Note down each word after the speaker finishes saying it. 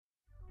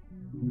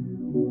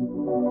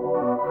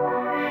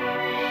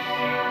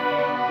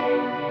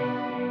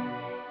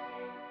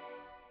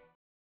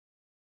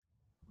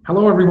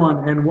Hello,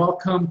 everyone, and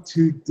welcome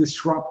to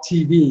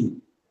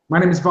DisrupTV. My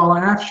name is Vala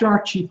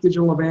Afshar, Chief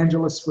Digital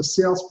Evangelist for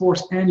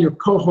Salesforce, and your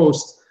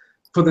co-host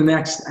for the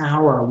next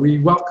hour. We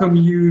welcome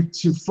you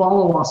to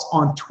follow us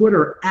on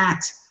Twitter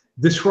at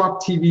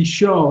DisrupTV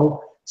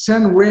Show.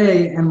 Send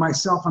Ray and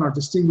myself and our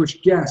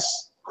distinguished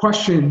guests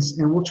questions,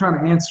 and we'll try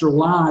to answer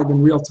live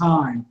in real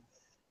time.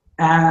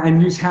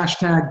 And use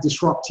hashtag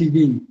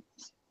DisrupTV.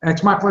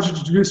 It's my pleasure to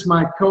introduce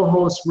my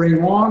co-host, Ray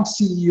Wang,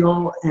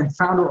 CEO and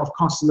founder of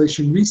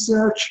Constellation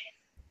Research,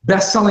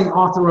 best-selling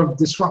author of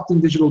Disrupting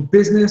Digital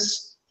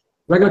Business,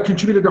 regular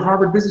contributor to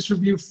Harvard Business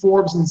Review,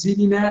 Forbes, and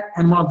ZDNet,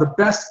 and one of the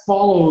best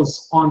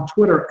follows on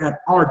Twitter at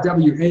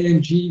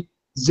RWANG0.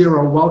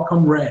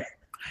 Welcome, Ray.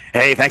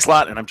 Hey, thanks a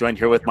lot. And I'm joined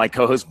here with my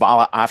co-host,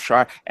 Vala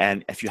Afshar.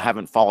 And if you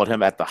haven't followed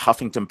him at the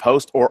Huffington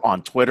Post or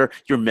on Twitter,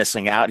 you're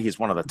missing out. He's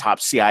one of the top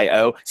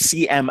CIO,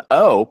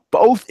 CMO,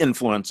 both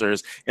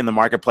influencers in the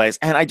marketplace.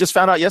 And I just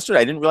found out yesterday,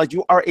 I didn't realize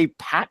you are a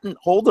patent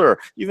holder.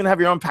 You even have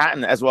your own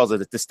patent as well as a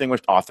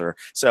distinguished author.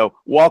 So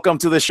welcome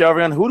to the show,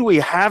 everyone. Who do we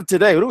have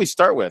today? Who do we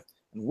start with?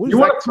 You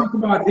want to talk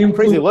about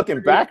crazy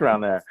looking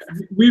background there.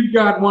 We've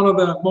got one of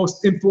the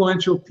most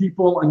influential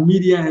people in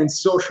media and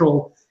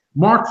social.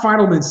 Mark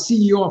Fidelman,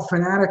 CEO of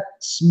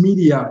Fanatics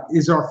Media,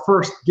 is our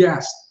first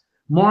guest.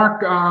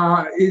 Mark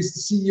is the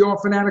CEO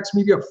of Fanatics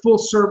Media, a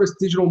full-service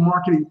digital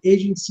marketing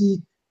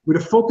agency with a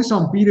focus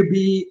on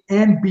B2B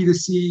and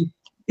B2C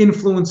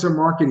influencer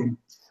marketing.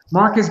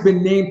 Mark has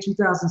been named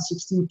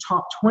 2016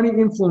 Top 20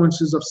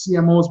 Influencers of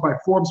CMOs by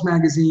Forbes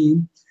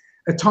magazine,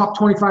 a Top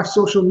 25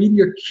 Social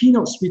Media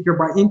Keynote Speaker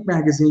by Inc.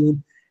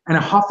 magazine, and a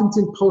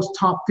Huffington Post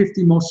Top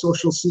 50 Most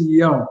Social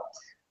CEO.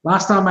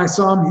 Last time I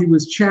saw him, he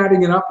was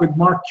chatting it up with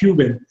Mark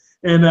Cuban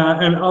and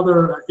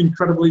other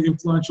incredibly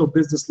influential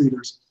business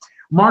leaders.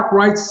 Mark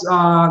writes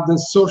the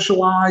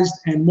socialized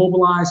and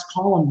mobilized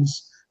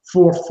columns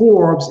for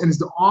Forbes and is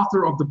the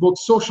author of the book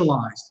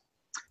Socialized.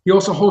 He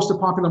also hosts a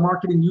popular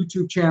marketing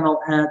YouTube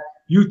channel at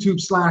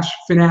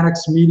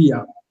YouTube/Fanatics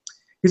Media.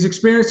 His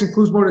experience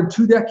includes more than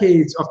 2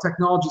 decades of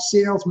technology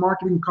sales,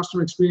 marketing, and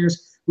customer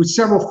experience with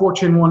several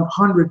Fortune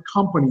 100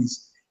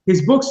 companies.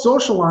 His book,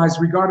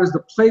 Socialized, regarded as the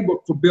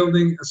playbook for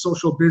building a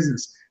social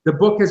business. The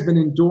book has been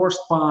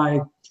endorsed by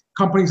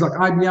companies like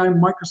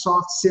IBM,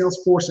 Microsoft,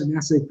 Salesforce, and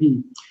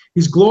SAP.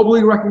 He's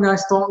globally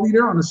recognized thought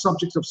leader on the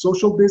subjects of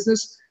social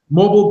business,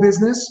 mobile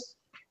business.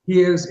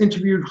 He has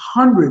interviewed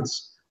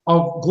hundreds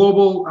of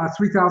global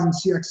 3,000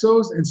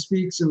 CXOs and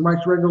speaks and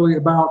writes regularly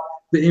about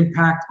the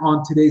impact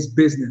on today's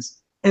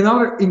business.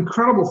 Another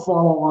incredible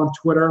follow on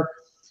Twitter.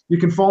 You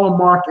can follow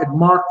Mark at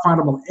Mark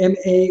Fidelman,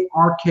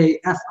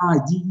 MarkFidelman.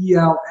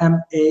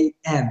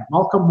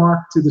 Welcome, Mark,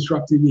 to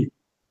DisrupTV.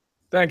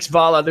 Thanks,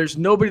 Vala. There's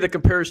nobody that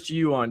compares to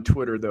you on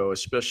Twitter, though,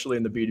 especially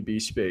in the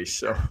B2B space.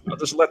 So I'll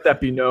just let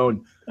that be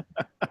known.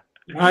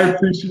 I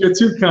appreciate it. You're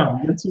too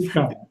kind. You're too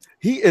kind.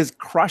 He is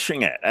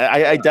crushing it.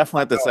 I definitely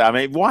have to say. I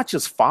mean, watch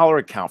his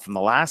follower count from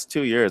the last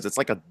 2 years. It's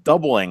like a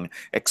doubling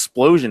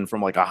explosion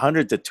from like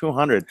 100 to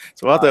 200.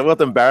 So we'll have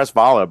to embarrass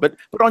Vala. But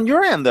on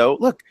your end, though,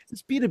 look,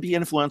 this B2B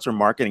influencer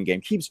marketing game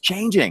keeps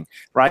changing,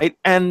 right?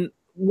 And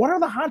what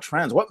are the hot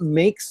trends? What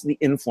makes the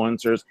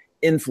influencers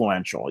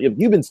influential? You've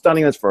been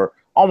studying this for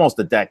almost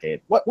a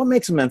decade. What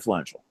makes them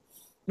influential?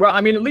 Well,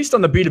 I mean, at least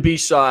on the B2B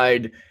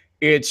side,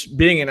 it's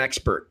being an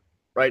expert,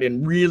 right?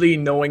 And really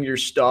knowing your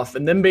stuff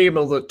and then being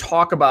able to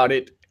talk about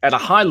it at a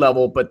high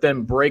level, but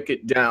then break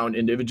it down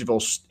individual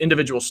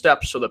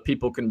steps so that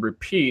people can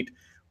repeat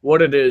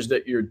what it is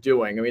that you're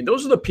doing. I mean,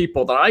 those are the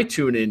people that I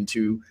tune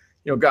into,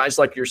 guys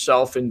like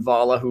yourself and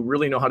Vala who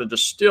really know how to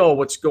distill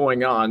what's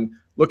going on,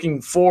 looking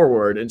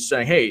forward and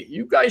saying, hey,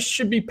 you guys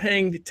should be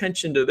paying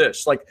attention to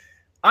this. Like,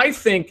 I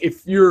think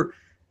if you're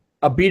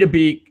a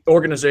B2B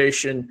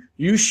organization,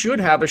 you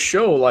should have a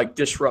show like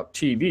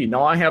DisrupTV.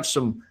 Now, I have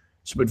some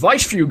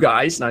advice for you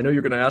guys, and I know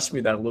you're going to ask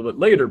me that a little bit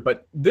later,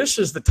 but this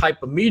is the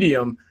type of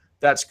medium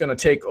that's going to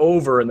take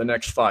over in the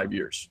next 5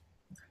 years.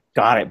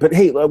 Got it. But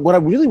hey, what I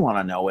really want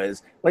to know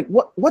is, like,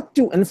 what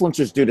do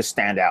influencers do to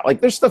stand out?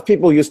 Like, there's stuff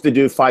people used to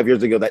do 5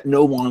 years ago that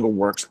no longer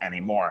works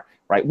anymore,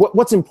 right?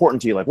 What's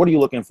important to you? Like, what are you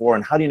looking for,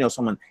 and how do you know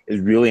someone is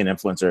really an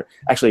influencer?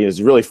 Actually, there's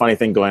a really funny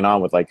thing going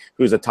on with, like,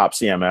 who's a top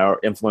CMO or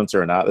influencer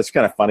or not. That's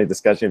kind of funny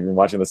discussion if you're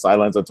watching the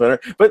sidelines on Twitter.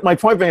 But my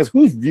point being is,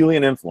 who's really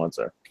an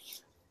influencer?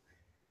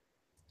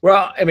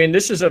 Well, I mean,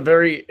 this is a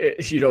very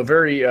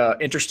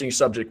interesting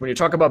subject. When you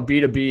talk about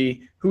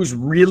B2B, who's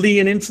really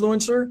an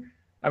influencer?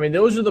 I mean,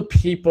 those are the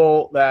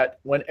people that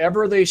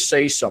whenever they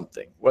say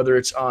something, whether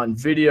it's on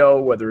video,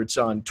 whether it's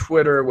on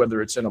Twitter,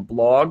 whether it's in a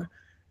blog,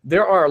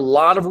 there are a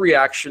lot of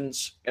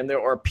reactions and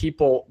there are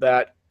people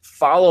that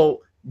follow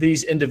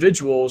these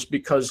individuals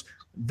because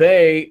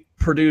they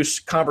produce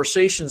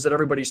conversations that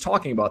everybody's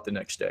talking about the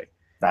next day.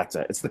 That's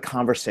it. It's the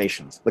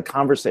conversations.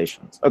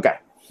 Okay.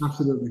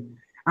 Absolutely.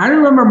 I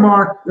remember,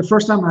 Mark, the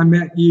first time I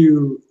met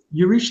you,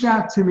 you reached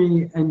out to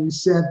me and you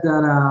said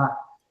that,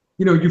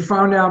 you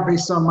found out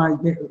based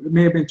on it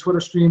may have been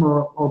Twitter stream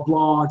or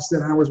blogs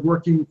that I was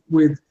working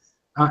with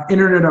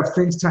Internet of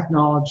Things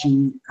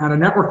technology at a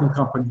networking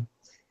company.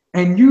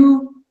 And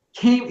you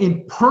came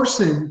in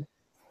person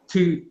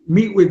to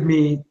meet with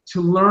me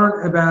to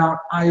learn about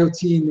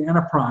IoT in the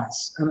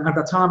enterprise. And at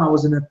the time, I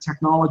was in a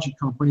technology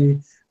company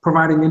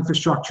providing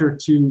infrastructure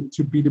to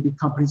B2B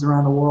companies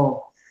around the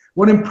world.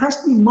 What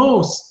impressed me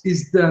most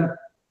is the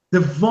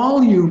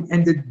volume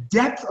and the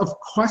depth of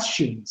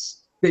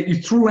questions that you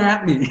threw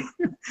at me.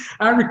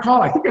 I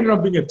recall, I think it ended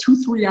up being a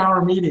 2-3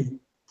 hour meeting.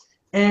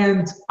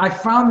 And I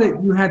found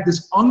that you had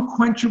this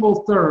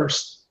unquenchable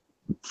thirst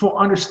for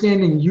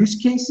understanding use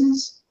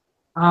cases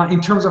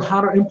in terms of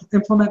how to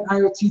implement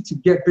IoT to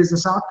get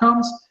business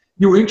outcomes.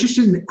 You were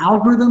interested in the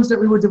algorithms that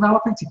we were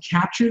developing to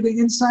capture the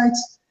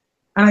insights.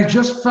 And I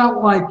just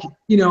felt like,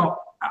 you know,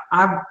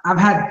 I've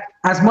had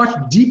as much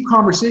deep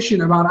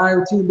conversation about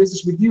IoT and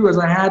business with you as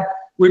I had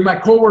with my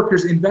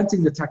coworkers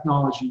inventing the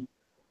technology.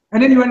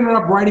 And then you ended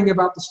up writing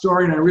about the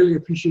story, and I really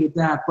appreciate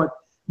that. But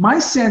my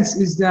sense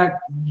is that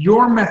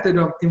your method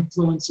of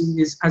influencing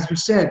is, as you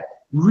said,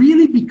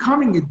 really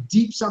becoming a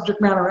deep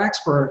subject matter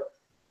expert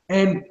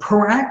and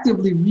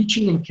proactively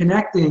reaching and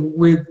connecting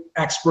with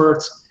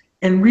experts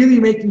and really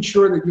making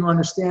sure that you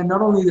understand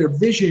not only their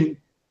vision,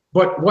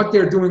 but what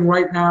they're doing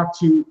right now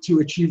to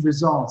achieve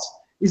results.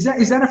 Is that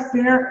a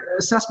fair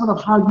assessment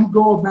of how you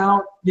go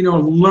about, you know,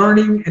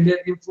 learning and then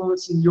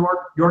influencing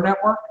your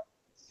network?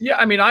 Yeah,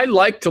 I mean, I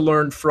like to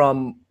learn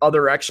from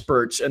other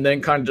experts and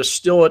then kind of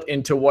distill it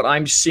into what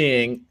I'm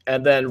seeing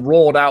and then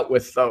roll it out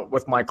with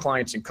my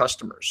clients and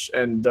customers.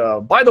 And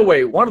by the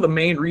way, one of the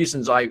main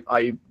reasons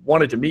I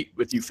wanted to meet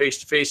with you face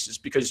to face is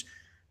because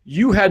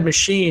you had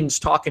machines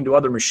talking to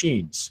other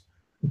machines,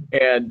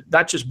 and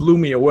that just blew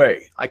me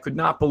away. I could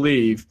not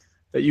believe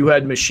that you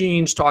had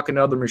machines talking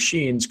to other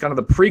machines, kind of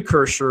the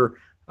precursor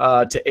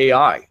to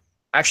AI.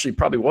 Actually,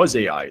 probably was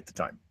AI at the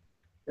time.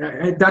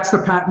 That's the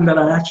patent that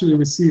I actually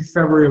received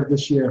February of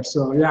this year.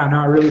 So yeah, no,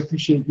 I really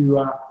appreciate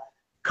you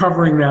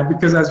covering that,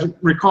 because as you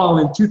recall,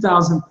 in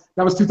 2000,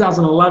 that was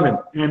 2011,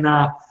 and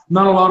not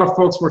a lot of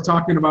folks were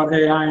talking about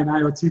AI and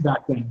IoT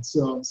back then.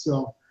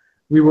 So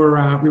we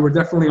were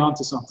definitely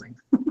onto something.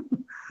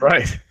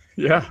 Right.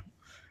 Yeah.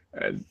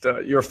 And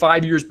you're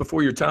 5 years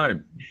before your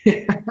time.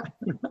 Go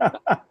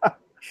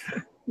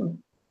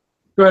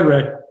ahead,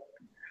 Ray.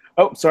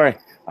 Oh, sorry,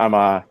 I'm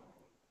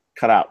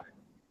cut out.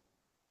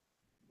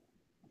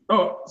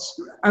 Oh,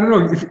 I don't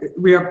know if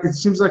we have. It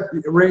seems like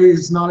Ray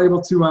is not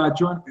able to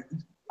join.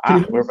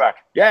 We're back.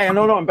 Yeah,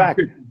 no, I'm back.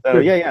 Good.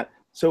 Yeah.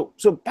 So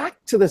back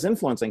to this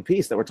influencing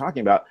piece that we're talking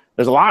about.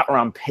 There's a lot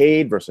around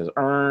paid versus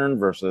earned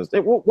versus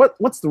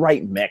what's the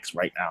right mix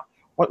right now?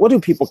 What do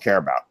people care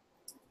about?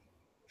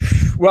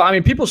 Well, I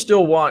mean, people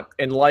still want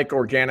and like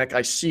organic.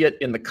 I see it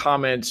in the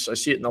comments. I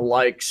see it in the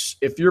likes.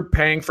 If you're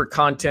paying for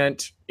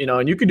content, you know,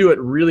 and you can do it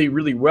really,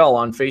 really well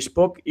on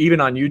Facebook, even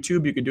on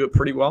YouTube, you can do it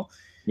pretty well.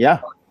 Yeah.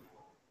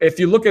 If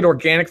you look at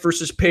organic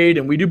versus paid,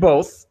 and we do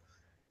both,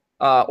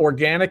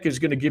 organic is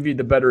going to give you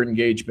the better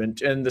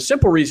engagement. And the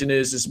simple reason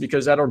is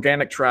because that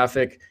organic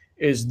traffic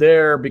is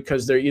there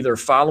because they're either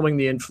following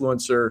the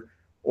influencer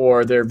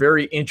or they're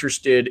very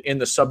interested in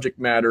the subject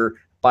matter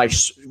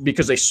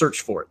because they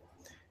search for it.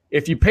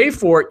 If you pay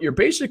for it, you're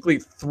basically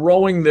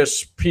throwing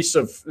this piece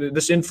of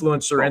this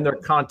influencer and their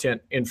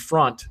content in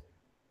front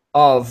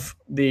of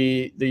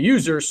the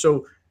user.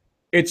 So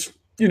it's,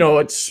 you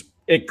know,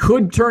 it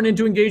could turn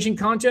into engaging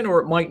content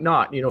or it might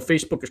not. You know,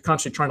 Facebook is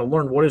constantly trying to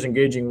learn what is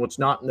engaging, what's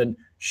not, and then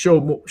show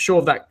more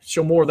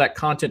of that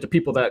content to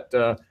people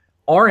that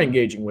are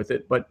engaging with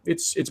it. But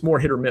it's more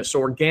hit or miss. So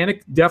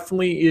organic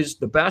definitely is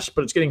the best,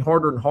 but it's getting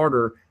harder and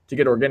harder to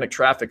get organic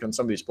traffic on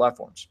some of these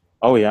platforms.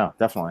 Oh yeah,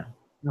 definitely.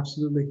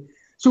 Absolutely.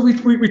 So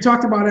we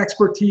talked about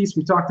expertise.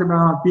 We talked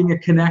about being a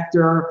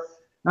connector.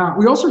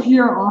 We also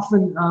hear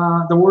often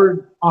the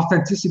word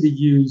authenticity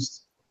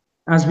used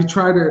as we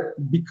try to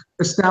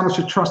establish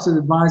a trusted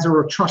advisor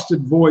or a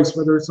trusted voice,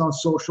 whether it's on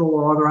social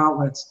or other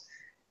outlets.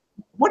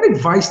 What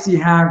advice do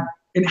you have,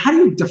 and how do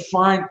you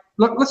define?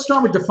 Let's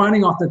start with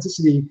defining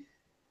authenticity,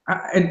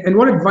 and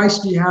what advice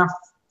do you have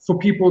for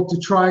people to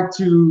try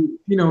to,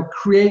 you know,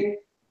 create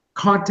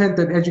content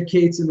that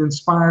educates and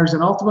inspires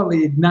and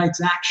ultimately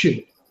ignites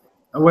action,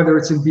 whether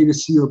it's in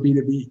B2C or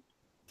B2B?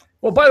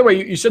 Well, by the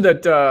way, you said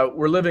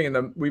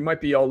that we might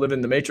be all living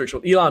in the Matrix.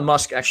 Well, Elon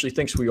Musk actually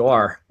thinks we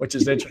are, which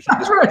is interesting.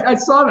 That's right. I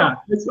saw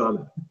that.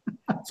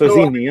 So is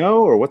he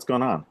Neo or what's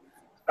going on?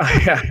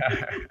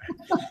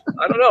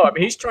 I don't know. I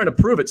mean, he's trying to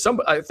prove it.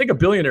 I think a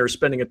billionaire is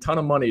spending a ton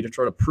of money to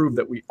try to prove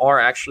that we are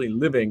actually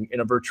living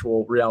in a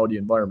virtual reality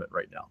environment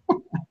right now.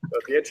 So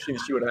it'd be interesting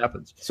to see what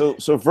happens. So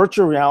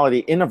virtual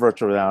reality in a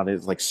virtual reality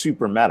is like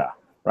super meta,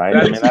 right?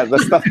 I mean,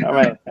 that's stuff.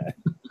 I mean,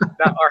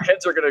 now, our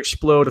heads are going to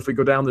explode if we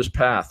go down this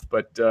path,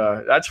 but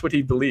that's what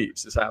he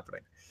believes is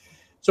happening.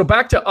 So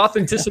back to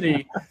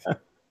authenticity.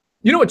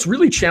 You know, it's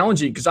really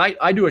challenging because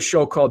I do a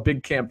show called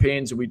Big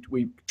Campaigns, and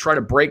we try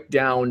to break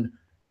down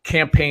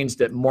campaigns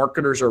that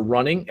marketers are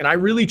running, and I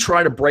really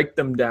try to break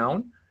them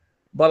down.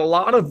 But a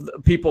lot of the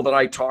people that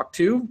I talk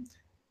to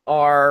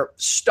are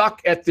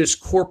stuck at this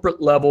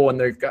corporate level, and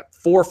they've got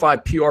 4 or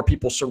 5 PR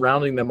people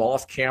surrounding them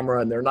off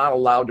camera, and they're not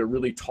allowed to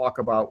really talk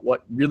about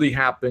what really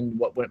happened,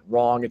 what went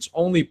wrong. It's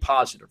only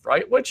positive,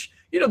 right? Which,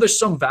 you know, there's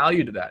some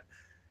value to that.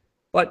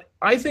 But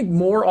I think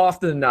more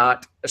often than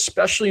not,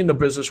 especially in the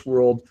business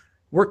world,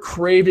 we're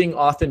craving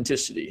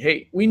authenticity.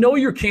 Hey, we know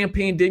your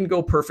campaign didn't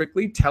go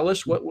perfectly. Tell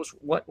us what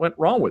went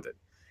wrong with it.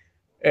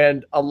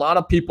 And a lot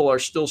of people are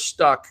still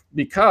stuck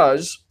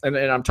because, and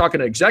I'm talking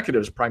to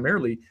executives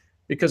primarily,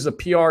 because the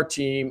PR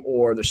team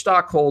or the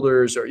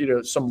stockholders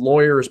or some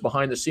lawyers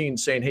behind the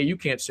scenes saying, hey, you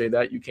can't say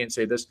that, you can't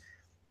say this.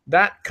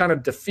 That kind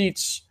of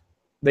defeats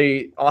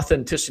the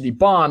authenticity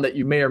bond that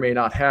you may or may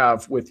not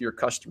have with your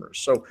customers.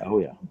 So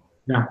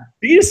yeah.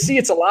 B2C,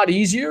 it's a lot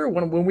easier.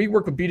 When we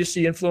work with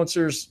B2C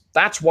influencers,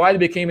 that's why they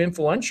became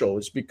influential,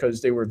 is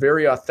because they were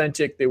very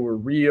authentic, they were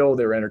real,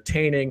 they were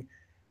entertaining,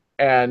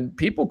 and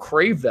people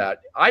crave that.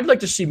 I'd like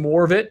to see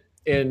more of it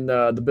in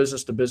the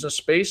business to business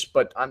space,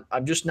 but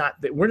I'm just not.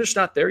 We're just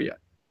not there yet.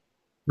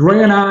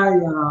 Ray and I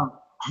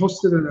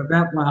hosted an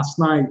event last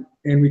night,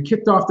 and we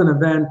kicked off an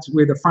event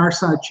with a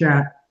fireside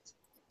chat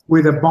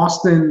with a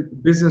Boston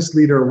business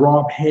leader,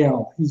 Rob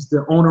Hale. He's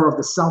the owner of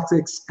the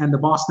Celtics and the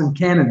Boston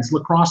Cannons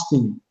lacrosse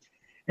team.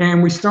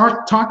 And we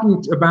start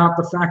talking about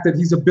the fact that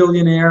he's a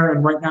billionaire,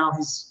 and right now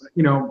he's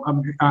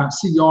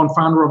CEO and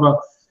founder of a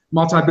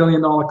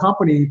multi-billion-dollar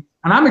company.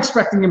 And I'm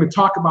expecting him to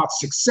talk about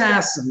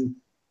success and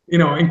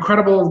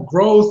incredible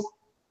growth.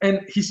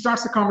 And he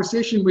starts the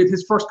conversation with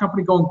his first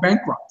company going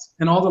bankrupt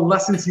and all the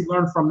lessons he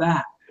learned from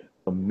that.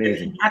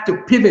 Amazing. And he had to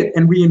pivot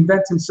and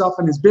reinvent himself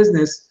and his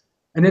business.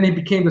 And then he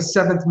became the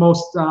 7th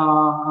most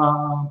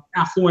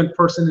affluent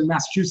person in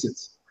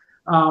Massachusetts.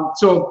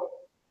 So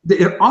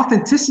the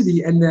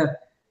authenticity and the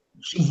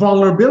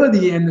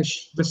vulnerability and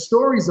the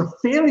stories of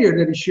failure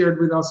that he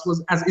shared with us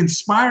was as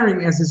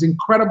inspiring as his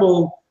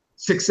incredible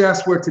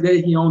success, where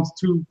today he owns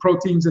 2 pro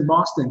teams in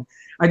Boston.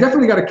 I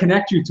definitely got to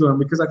connect you to him,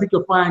 because I think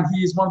you'll find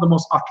he's one of the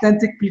most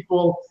authentic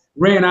people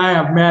Ray and I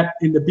have met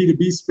in the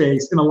B2B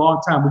space in a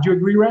long time. Would you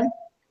agree, Ray?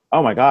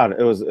 Oh my God,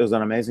 it was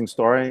an amazing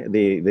story.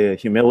 The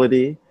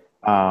humility,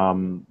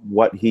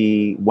 what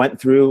he went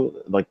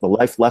through, like the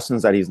life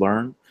lessons that he's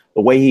learned,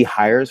 the way he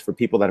hires for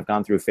people that have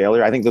gone through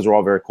failure. I think those are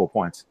all very cool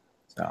points.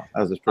 So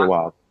that was just pretty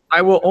wild.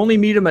 I will only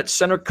meet him at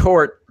center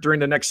court during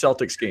the next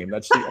Celtics game.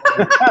 That's the only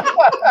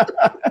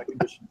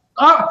condition.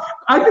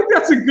 I think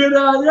that's a good.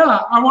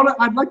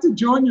 I'd like to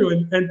join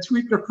you and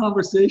tweak your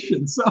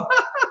conversation. So,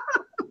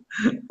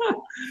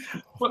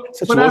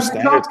 such low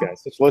standards,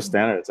 guys. Such low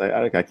standards.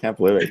 I can't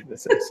believe it.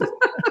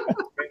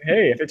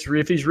 Hey,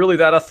 if he's really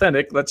that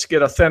authentic, let's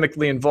get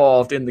authentically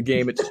involved in the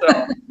game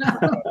itself.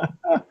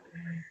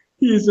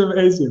 He's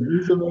amazing.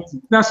 He's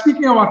amazing. Now,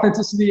 speaking of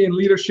authenticity and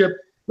leadership,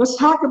 let's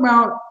talk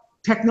about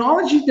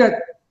technology that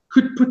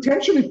could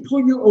potentially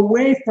pull you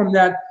away from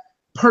that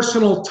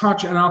personal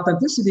touch and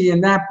authenticity,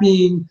 and that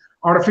being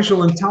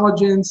artificial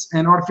intelligence,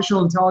 and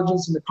artificial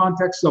intelligence in the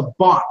context of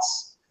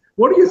bots.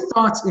 What are your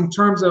thoughts in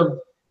terms of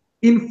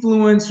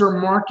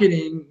influencer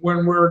marketing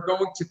when we're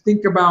going to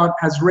think about,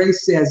 as Ray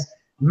says,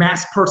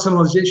 mass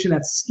personalization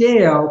at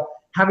scale,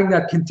 having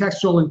that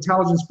contextual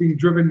intelligence being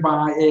driven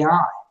by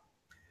AI?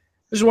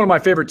 This is one of my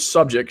favorite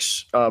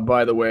subjects,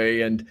 by the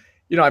way. And,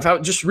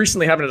 I've just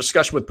recently having a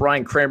discussion with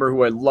Brian Kramer,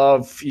 who I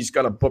love. He's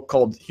got a book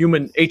called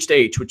Human H to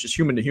H, which is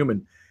human to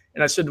human.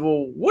 And I said,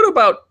 well, what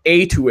about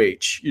A to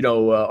H,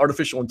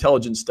 artificial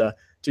intelligence to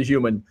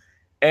human?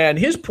 And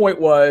his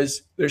point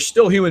was there's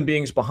still human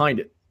beings behind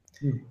it.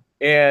 Mm-hmm.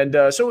 And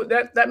so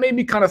that made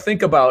me kind of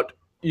think about,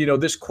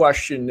 this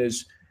question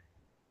is,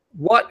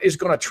 what is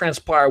going to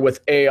transpire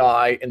with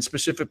AI and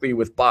specifically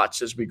with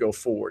bots as we go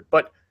forward?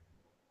 But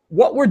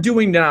what we're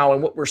doing now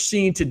and what we're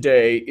seeing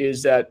today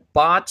is that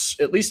bots,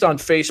 at least on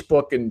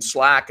Facebook and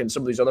Slack and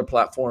some of these other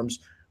platforms,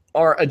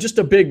 are just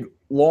a big,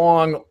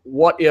 long,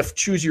 what if,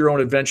 choose your own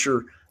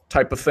adventure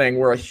type of thing,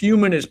 where a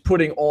human is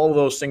putting all of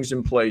those things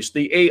in place.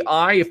 The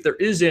AI, if there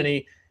is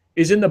any,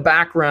 is in the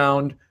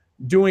background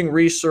doing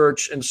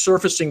research and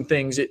surfacing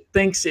things it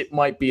thinks it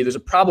might be. There's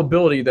a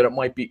probability that it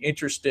might be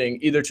interesting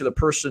either to the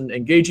person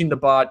engaging the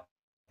bot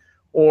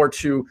or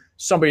to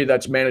somebody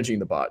that's managing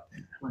the bot.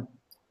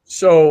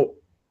 So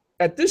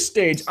at this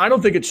stage, I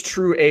don't think it's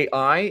true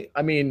AI.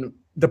 I mean,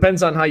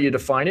 depends on how you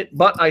define it.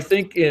 But I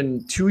think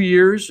in 2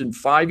 years, in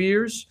 5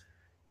 years,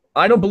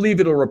 I don't believe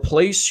it'll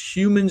replace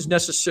humans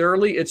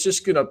necessarily. It's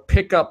just going to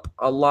pick up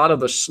a lot of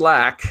the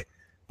slack,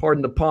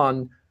 pardon the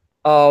pun,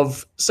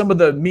 of some of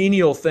the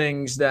menial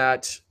things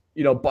that,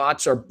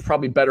 bots are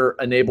probably better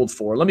enabled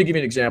for. Let me give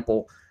you an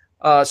example.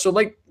 So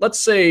let's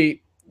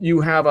say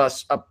you have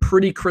a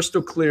pretty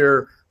crystal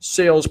clear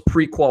sales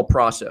pre-qual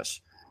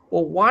process.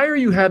 Well, why are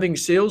you having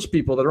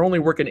salespeople that are only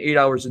working 8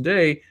 hours a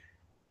day,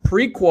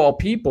 pre-qual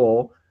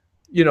people,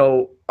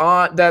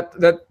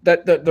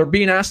 that they're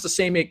being asked the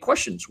same 8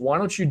 questions? Why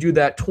don't you do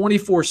that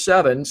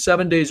 24/7,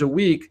 7 days a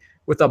week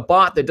with a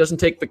bot that doesn't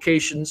take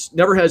vacations,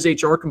 never has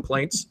HR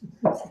complaints,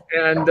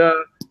 and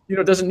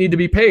doesn't need to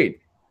be paid?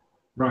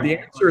 Right. The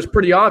answer is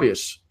pretty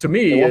obvious to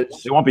me. It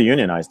won't be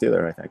unionized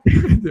either, I think.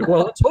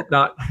 Well, let's hope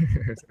not.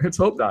 Let's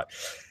hope not.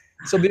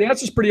 So the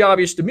answer is pretty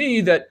obvious to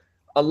me that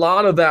a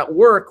lot of that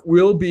work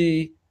will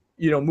be,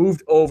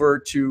 moved over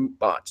to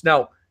bots.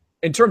 Now,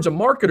 in terms of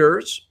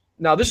marketers,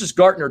 now this is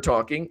Gartner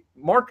talking,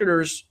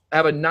 marketers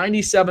have a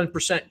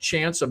 97%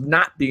 chance of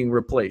not being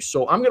replaced.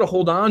 So I'm going to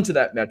hold on to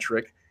that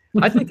metric.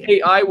 I think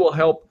AI will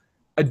help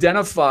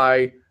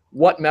identify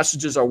what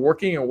messages are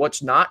working and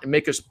what's not and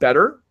make us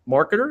better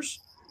marketers.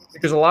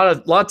 Because a lot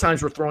of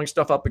times we're throwing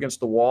stuff up against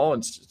the wall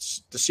and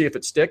to see if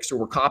it sticks, or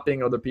we're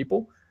copying other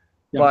people.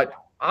 Yeah. But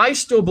I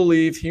still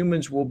believe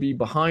humans will be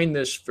behind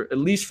this for at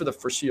least for the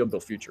foreseeable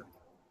future.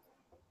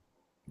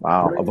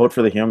 Wow, a vote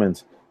for the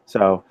humans.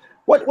 So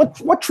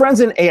what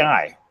trends in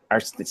AI are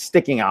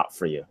sticking out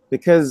for you?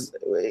 Because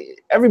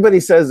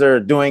everybody says they're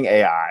doing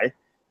AI,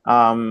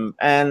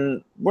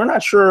 and we're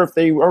not sure if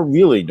they are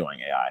really doing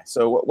AI.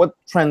 So what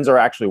trends are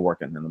actually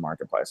working in the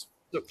marketplace?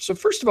 So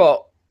first of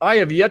all, I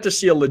have yet to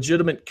see a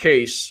legitimate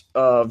case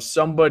of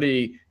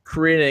somebody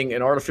creating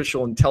an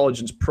artificial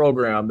intelligence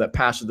program that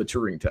passes the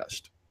Turing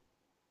test.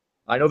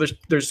 I know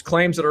there's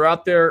claims that are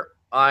out there.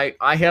 I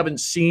haven't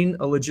seen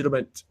a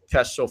legitimate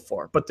test so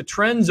far. But the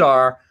trends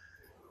are,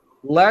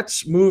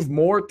 let's move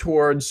more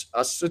towards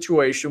a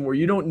situation where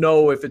you don't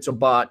know if it's a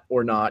bot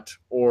or not,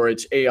 or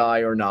it's AI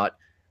or not.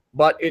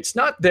 But it's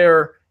not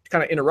there to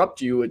kind of interrupt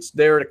you. It's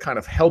there to kind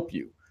of help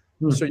you.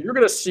 So you're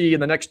going to see in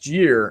the next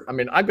year, I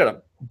mean, I've got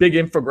a big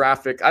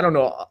infographic. I don't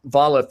know,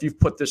 Vala, if you've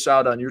put this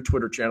out on your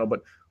Twitter channel, but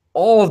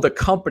all of the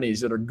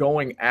companies that are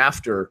going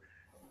after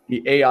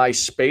the AI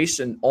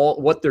space and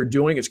all what they're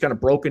doing, it's kind of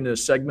broken into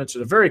segments.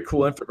 It's a very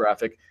cool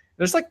infographic.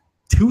 There's like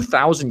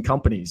 2,000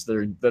 companies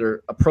that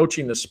are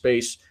approaching the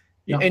space.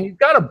 Yeah. And you've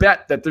got to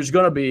bet that there's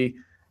going to be,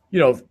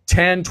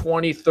 10,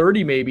 20,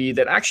 30 maybe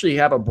that actually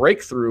have a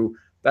breakthrough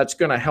that's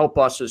going to help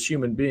us as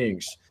human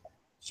beings.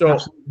 So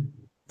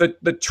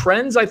the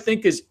trends, I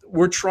think, is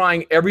we're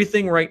trying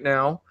everything right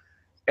now.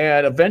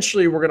 And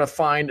eventually we're going to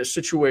find a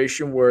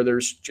situation where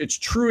it's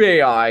true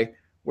AI,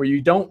 where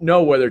you don't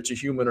know whether it's a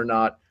human or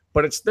not,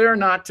 but it's there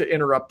not to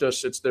interrupt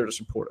us. It's there to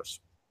support us.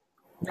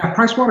 Yeah,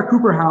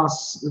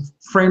 PricewaterhouseCoopers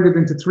framed it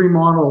into three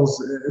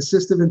models: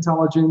 assistive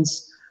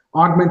intelligence,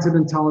 augmented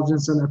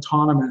intelligence, and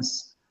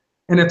autonomous.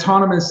 And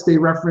autonomous, they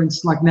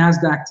reference like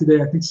NASDAQ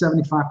today, I think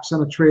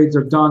 75% of trades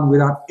are done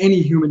without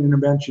any human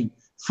intervention,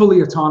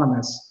 fully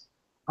autonomous.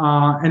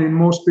 And in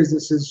most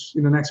businesses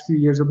in the next few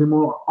years, there'll be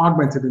more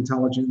augmented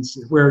intelligence,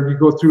 where you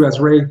go through, as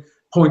Ray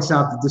points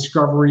out, the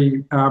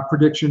discovery,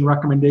 prediction,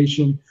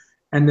 recommendation,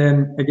 and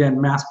then again,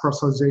 mass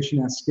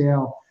personalization at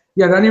scale.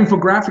 Yeah, that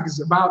infographic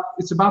is about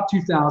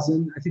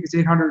 2,000. I think it's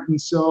 800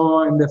 and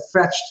so, and they've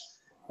fetched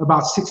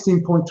about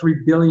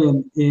 16.3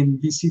 billion in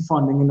VC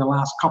funding in the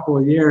last couple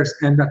of years,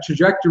 and that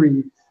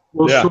trajectory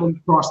will surely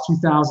cross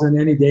 2,000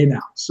 any day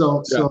now.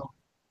 So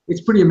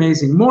it's pretty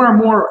amazing. More and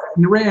more,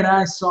 and Ray and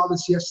I saw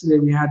this yesterday.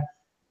 We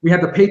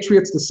had the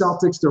Patriots, the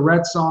Celtics, the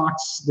Red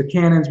Sox, the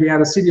Cannons. We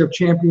had a City of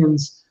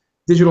Champions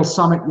digital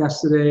summit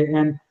yesterday,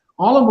 and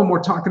all of them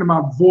were talking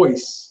about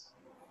voice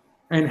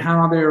and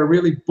how they're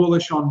really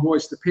bullish on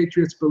voice. The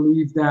Patriots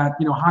believe that,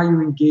 how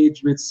you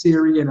engage with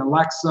Siri and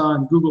Alexa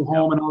and Google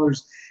Home and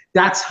others,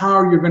 that's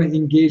how you're going to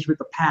engage with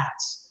the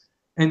Pats.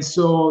 And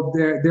so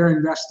they're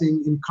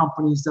investing in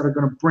companies that are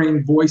going to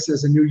bring voice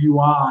as a new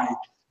UI.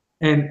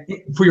 And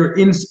for your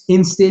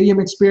in-stadium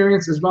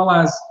experience, as well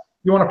as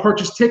you want to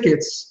purchase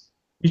tickets,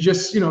 you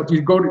just,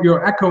 you go to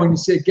your Echo and you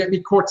say, get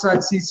me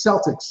courtside seats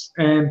Celtics.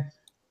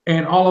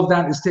 And all of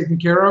that is taken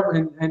care of.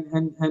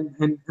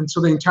 And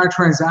so the entire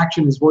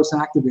transaction is voice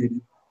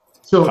activated.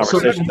 So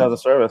conversation as a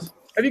service.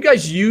 Have you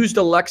guys used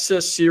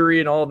Alexa,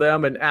 Siri, and all of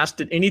them and asked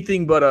it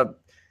anything but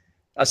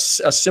a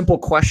simple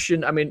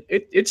question? I mean,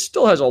 it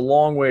still has a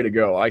long way to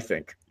go, I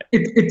think.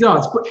 It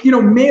does. But,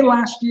 May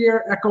last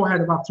year, Echo had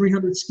about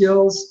 300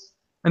 skills.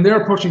 And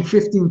they're approaching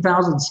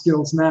 15,000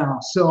 skills now.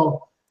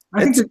 So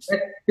I think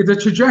the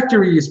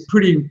trajectory is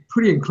pretty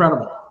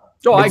incredible.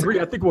 Oh, I agree.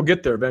 I think we'll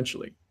get there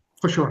eventually.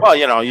 For sure. Well,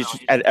 you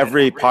should, at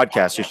every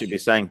podcast, you should be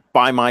saying,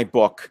 buy my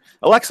book.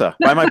 Alexa,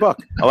 buy my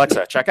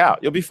book.Alexa, check out.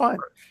 You'll be fine.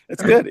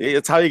 It's good.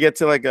 It's how you get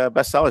to like a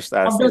bestseller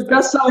status. I'm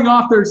best-selling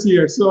authors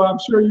here, so I'm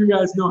sure you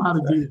guys know how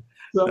to do it.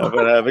 So. No,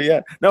 but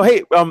yeah. No,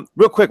 hey,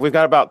 real quick, we've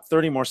got about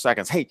 30 more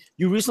seconds. Hey,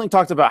 you recently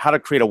talked about how to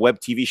create a web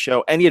TV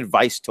show. Any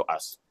advice to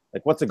us?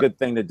 Like, what's a good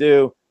thing to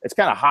do? It's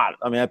kind of hot.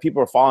 I mean, people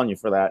are following you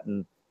for that.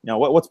 And,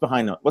 what's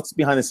behind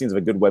the scenes of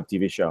a good web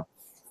TV show?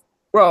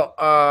 Well,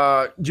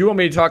 do you want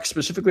me to talk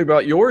specifically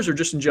about yours or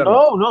just in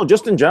general? No,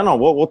 just in general.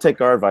 We'll take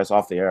our advice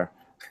off the air.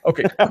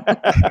 Okay.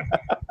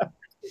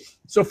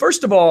 So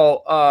first of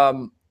all,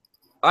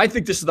 I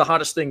think this is the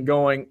hottest thing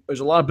going. There's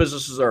a lot of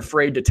businesses that are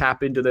afraid to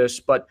tap into this.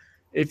 But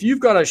if you've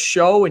got a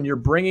show and you're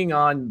bringing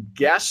on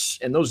guests,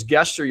 and those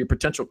guests are your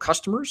potential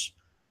customers,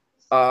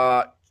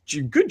 a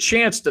good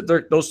chance that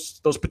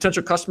those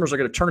potential customers are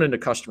going to turn into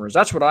customers.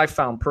 That's what I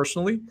found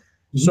personally.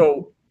 Mm-hmm.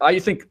 So I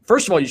think,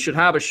 first of all, you should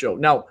have a show.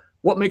 Now,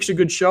 what makes a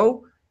good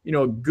show?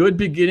 A good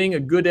beginning, a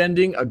good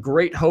ending, a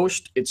great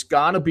host. It's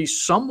got to be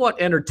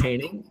somewhat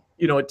entertaining.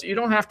 You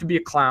don't have to be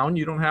a clown.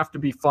 You don't have to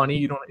be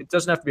funny. It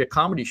doesn't have to be a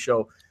comedy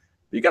show.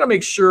 You got to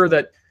make sure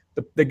that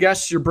the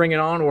guests you're bringing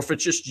on, or if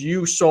it's just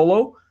you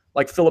solo,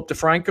 like Philip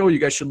DeFranco, you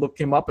guys should look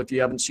him up if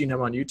you haven't seen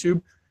him on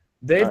YouTube.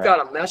 They've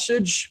got a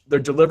message, they're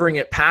delivering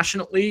it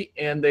passionately,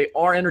 and they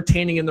are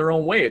entertaining in their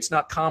own way. It's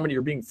not comedy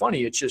or being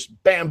funny. It's just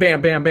bam,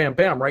 bam, bam, bam,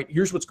 bam, right?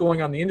 Here's what's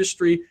going on in the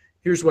industry.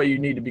 Here's why you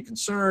need to be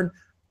concerned.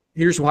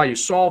 Here's how you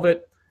solve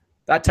it,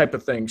 that type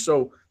of thing.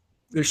 So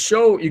the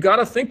show, you got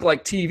to think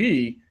like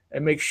TV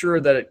and make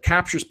sure that it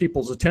captures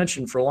people's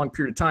attention for a long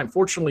period of time.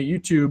 Fortunately,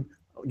 YouTube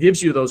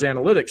gives you those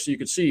analytics so you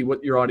can see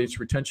what your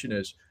audience retention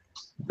is.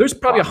 There's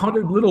probably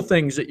 100 little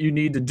things that you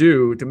need to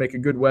do to make a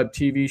good web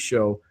TV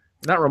show.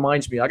 And that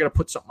reminds me, I got to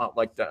put something out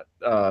like that.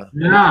 Or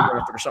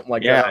something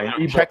like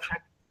that.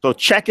 So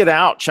check it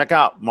out. Check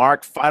out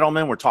Mark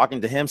Fidelman. We're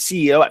talking to him,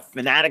 CEO at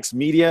Fanatics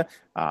Media,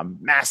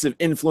 massive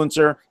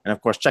influencer. And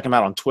of course, check him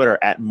out on Twitter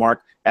at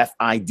Mark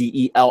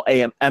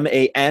Fidelman.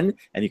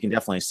 And you can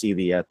definitely see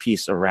the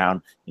piece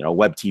around,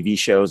 web TV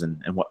shows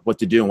and what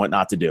to do and what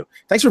not to do.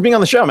 Thanks for being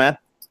on the show, man.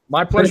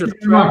 My pleasure.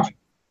 Thank you very much.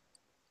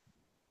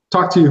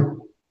 Talk to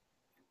you.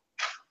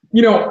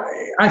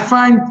 I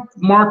find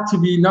Mark to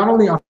be not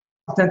only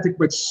authentic,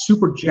 but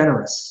super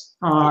generous.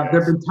 There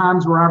have been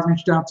times where I've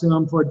reached out to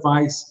him for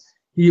advice.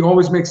 He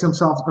always makes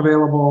himself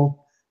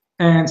available.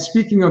 And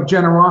speaking of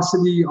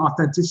generosity,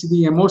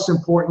 authenticity, and most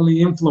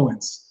importantly,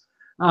 influence,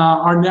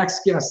 our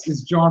next guest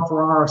is Jon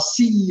Ferrara,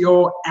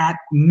 CEO at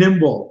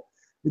Nimble.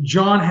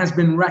 Jon has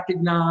been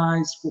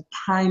recognized for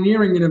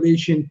pioneering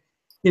innovation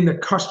in the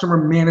customer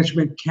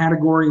management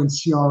category in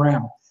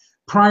CRM.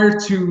 Prior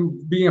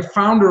to being a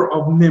founder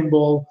of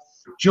Nimble,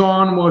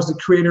 Jon was the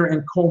creator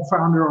and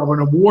co-founder of an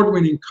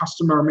award-winning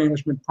customer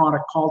management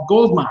product called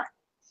Goldmine.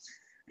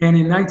 And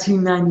in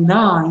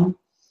 1999,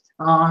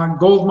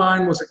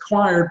 Goldmine was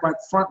acquired by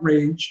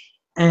FrontRange,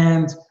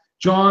 and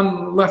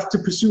Jon left to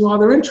pursue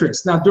other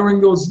interests. Now, during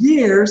those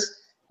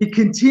years, he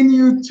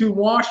continued to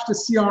watch the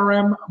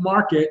CRM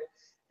market,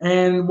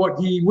 and what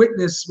he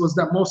witnessed was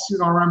that most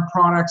CRM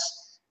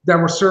products that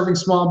were serving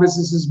small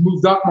businesses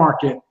moved up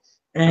market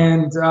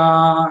and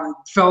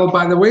fell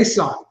by the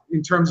wayside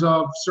in terms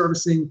of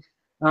servicing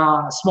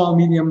small,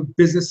 medium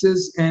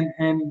businesses and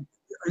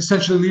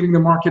essentially leaving the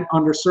market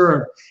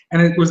underserved.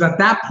 And it was at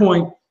that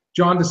point,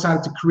 Jon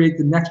decided to create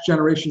the next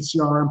generation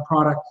CRM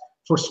product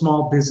for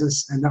small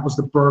business, and that was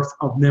the birth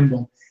of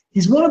Nimble.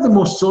 He's one of the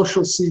most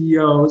social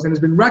CEOs and has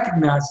been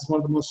recognized as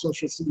one of the most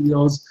social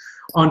CEOs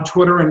on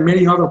Twitter and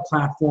many other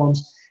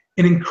platforms.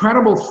 An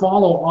incredible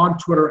follow on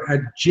Twitter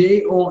at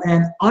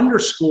JON_FERRARA.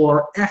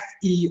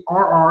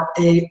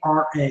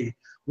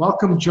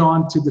 Welcome,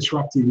 Jon, to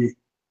DisrupTV.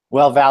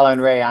 Well, Vala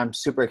and Ray, I'm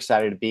super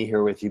excited to be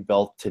here with you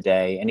both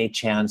today. Any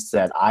chance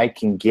that I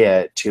can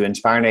get to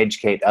inspire and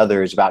educate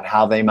others about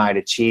how they might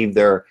achieve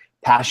their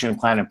passion,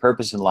 plan, and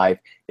purpose in life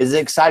is an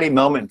exciting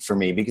moment for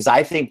me, because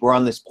I think we're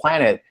on this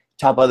planet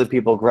to help other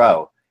people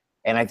grow.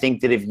 And I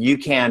think that if you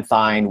can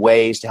find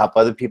ways to help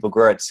other people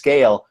grow at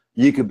scale,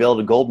 you could build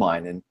a gold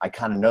mine. And I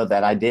kind of know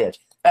that I did.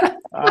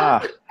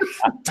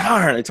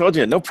 Darn, I told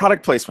you, no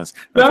product placements.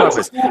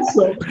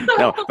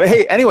 No, but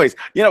hey, anyways,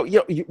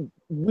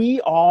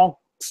 we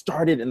all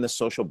started in the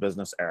social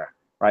business era,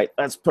 right?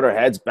 Let's put our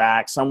heads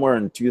back somewhere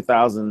in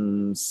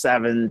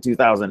 2007,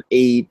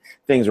 2008,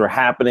 things were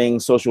happening.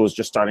 Social was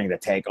just starting to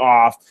take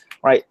off,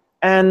 right?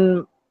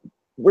 And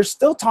we're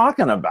still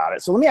talking about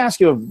it. So let me ask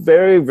you a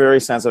very,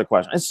 very sensitive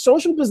question. Is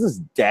social business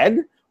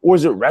dead, or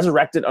is it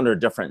resurrected under a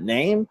different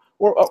name?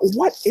 Or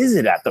what is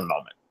it at the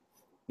moment?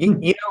 You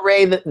know,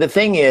 Ray, the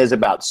thing is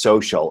about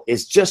social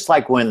is just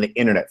like when the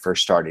internet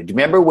first started. Do you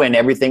remember when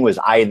everything was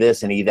I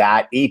this and E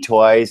that,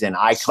 E-toys and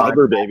icon?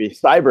 Cyber, baby,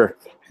 cyber.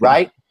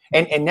 Right?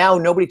 And now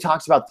nobody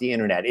talks about the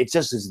internet. It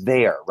just is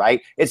there,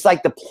 right? It's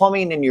like the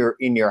plumbing in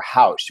your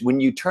house. When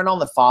you turn on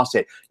the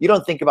faucet, you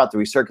don't think about the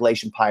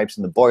recirculation pipes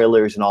and the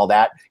boilers and all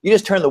that. You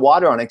just turn the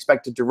water on and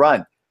expect it to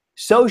run.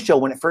 Social,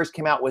 when it first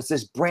came out, was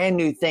this brand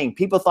new thing.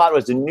 People thought it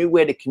was a new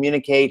way to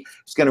communicate.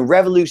 It's going to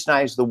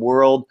revolutionize the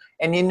world.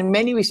 And in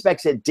many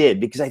respects, it did,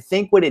 because I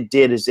think what it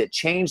did is it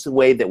changed the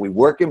way that we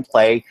work and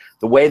play,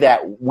 the way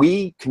that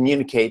we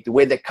communicate, the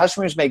way that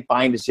customers make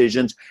buying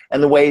decisions,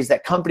 and the ways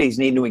that companies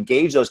need to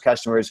engage those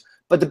customers.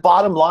 But the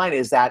bottom line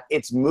is that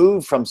it's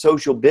moved from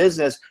social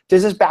business to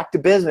just back to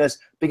business,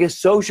 because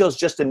social is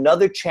just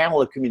another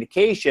channel of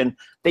communication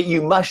that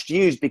you must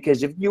use,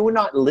 because if you're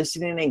not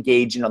listening and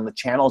engaging on the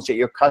channels that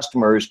your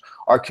customers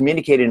are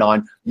communicating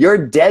on, you're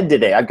dead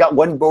today. I've got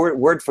one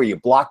word for you: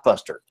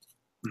 blockbuster.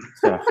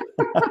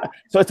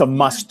 So it's a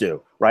must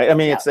do, right? I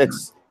mean,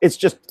 it's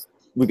just,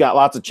 we got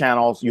lots of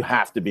channels. You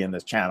have to be in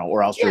this channel,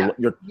 or else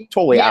you're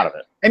totally out of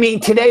it. I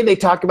mean, today they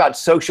talk about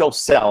social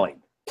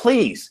selling.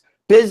 Please.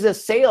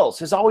 Business sales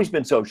has always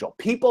been social.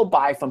 People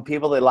buy from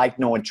people they like,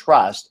 know, and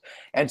trust.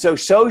 And so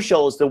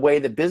social is the way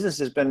that business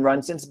has been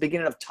run since the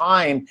beginning of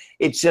time.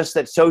 It's just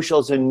that social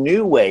is a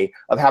new way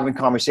of having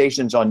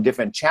conversations on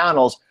different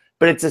channels,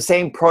 but it's the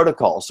same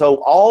protocol. So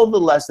all the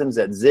lessons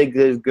that Zig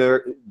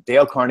Ziglar,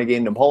 Dale Carnegie,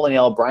 Napoleon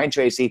Hill, Brian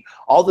Tracy,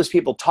 all those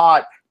people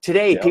taught,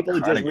 today, people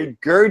are just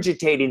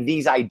regurgitating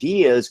these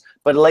ideas,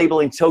 but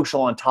labeling social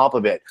on top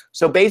of it.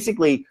 So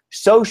basically,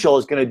 social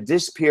is going to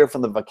disappear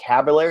from the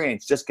vocabulary, and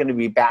it's just going to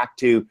be back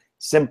to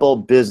simple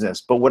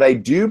business. But what I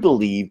do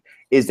believe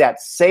is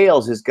that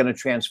sales is going to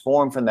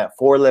transform from that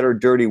 4-letter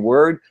dirty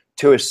word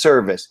to a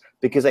service,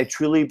 because I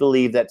truly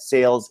believe that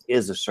sales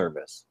is a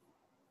service.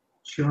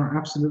 Sure,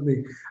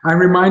 absolutely. I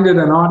reminded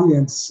an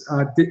audience,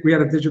 we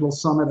had a digital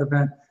summit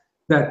event,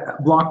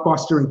 that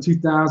Blockbuster in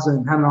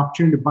 2000 had an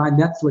opportunity to buy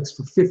Netflix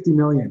for $50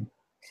 million,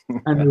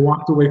 and we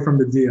walked away from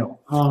the deal.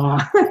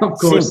 Of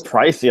course, seemed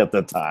pricey at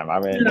the time. I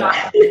mean,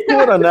 yeah. who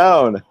would have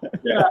known?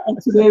 Yeah, and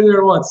today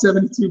they're what,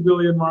 72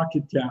 billion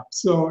market cap.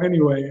 So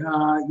anyway,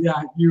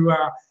 yeah, you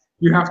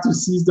have to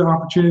seize the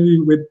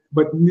opportunity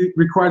but it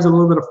requires a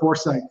little bit of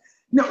foresight.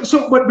 No,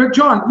 so but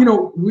John, you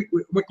know,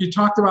 you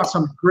talked about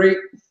some great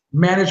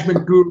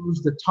management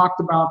gurus that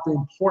talked about the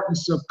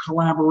importance of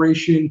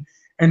collaboration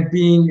and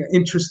being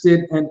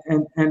interested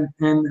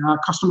and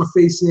customer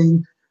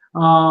facing.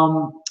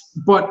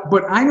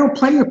 But I know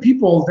plenty of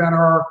people that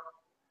are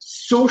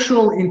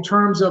social in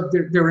terms of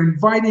they're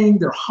inviting,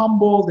 they're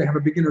humble, they have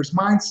a beginner's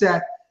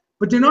mindset,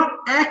 but they're not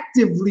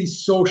actively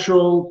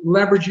social,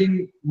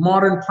 leveraging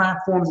modern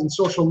platforms and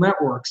social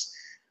networks.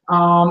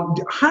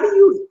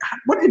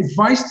 What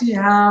advice do you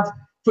have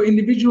for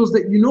individuals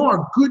that you know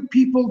are good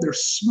people, they're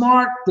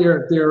smart,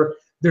 they're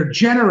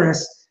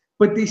generous,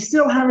 but they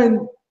still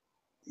haven't,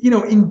 you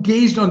know,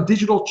 engaged on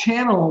digital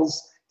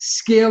channels,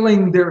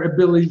 scaling their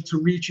ability to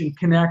reach and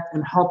connect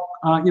and help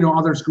you know,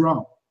 others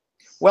grow?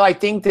 Well, I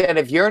think that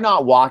if you're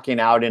not walking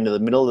out into the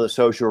middle of the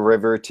social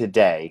river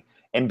today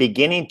and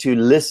beginning to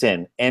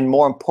listen and,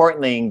 more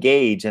importantly,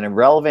 engage in a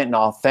relevant and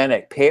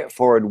authentic,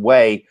 pay-it-forward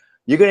way,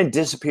 you're going to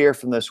disappear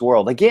from this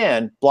world.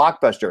 Again,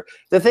 Blockbuster.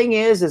 The thing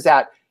is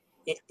that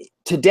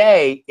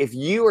today, if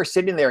you are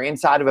sitting there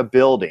inside of a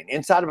building,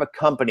 inside of a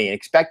company,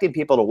 expecting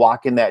people to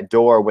walk in that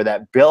door where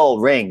that bell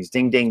rings,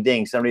 ding, ding,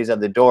 ding, somebody's at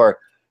the door,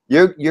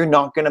 you're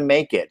not going to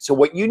make it. So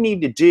what you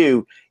need to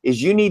do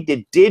is you need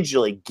to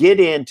digitally get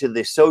into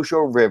the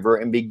social river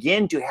and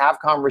begin to have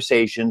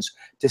conversations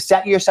to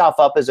set yourself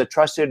up as a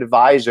trusted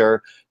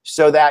advisor,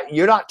 so that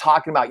you're not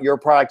talking about your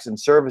products and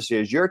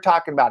services. You're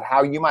talking about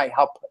how you might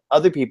help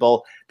other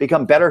people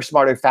become better,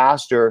 smarter,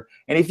 faster.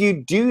 And if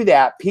you do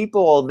that,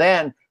 people will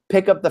then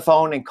pick up the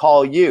phone and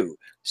call you.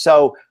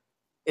 So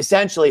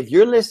essentially, if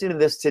you're listening to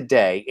this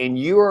today and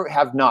you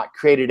have not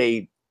created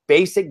a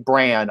basic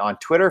brand on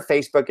Twitter,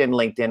 Facebook, and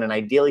LinkedIn, and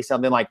ideally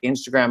something like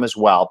Instagram as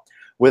well,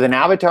 with an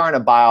avatar and a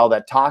bio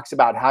that talks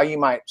about how you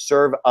might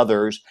serve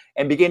others,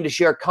 and begin to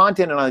share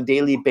content on a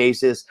daily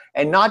basis,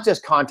 and not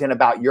just content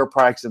about your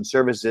products and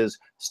services.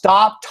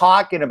 Stop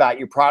talking about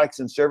your products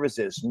and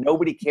services.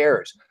 Nobody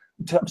cares.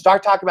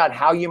 Start talking about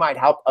how you might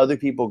help other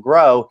people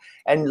grow.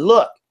 And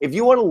look, if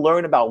you want to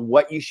learn about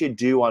what you should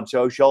do on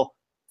social,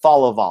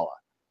 follow Vala.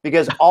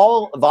 Because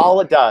all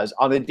Vala does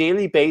on a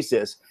daily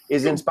basis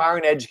is inspire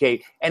and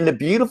educate. And the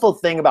beautiful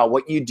thing about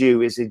what you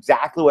do is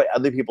exactly what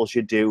other people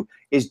should do,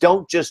 is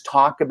don't just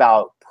talk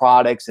about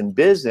products and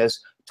business.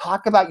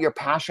 Talk about your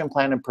passion,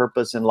 plan, and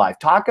purpose in life.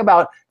 Talk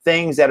about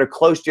things that are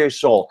close to your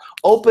soul.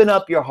 Open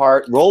up your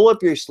heart, roll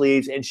up your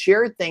sleeves, and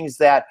share things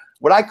that,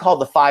 what I call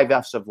the 5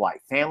 F's of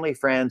life: family,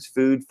 friends,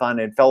 food, fun,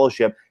 and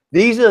fellowship.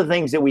 These are the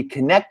things that we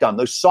connect on,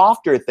 those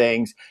softer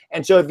things.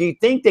 And so if you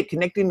think that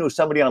connecting with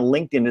somebody on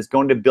LinkedIn is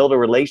going to build a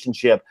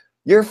relationship,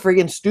 you're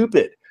friggin'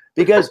 stupid.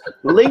 Because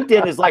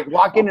LinkedIn is like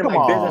walking into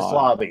my business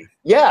lobby.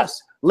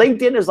 Yes,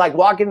 LinkedIn is like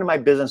walking into my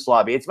business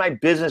lobby. It's my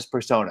business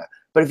persona.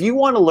 But if you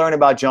want to learn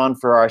about Jon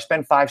Ferrara,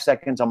 spend 5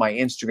 seconds on my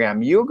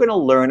Instagram. You're going to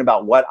learn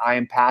about what I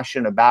am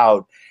passionate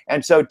about.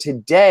 And so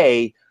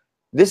today,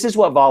 this is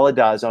what Vala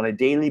does on a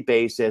daily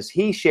basis.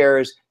 He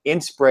shares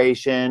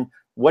inspiration,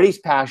 what he's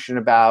passionate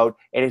about,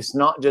 and it's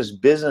not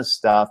just business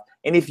stuff.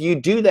 And if you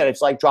do that,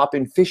 it's like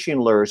dropping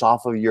fishing lures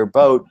off of your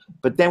boat.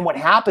 But then what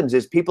happens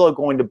is people are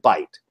going to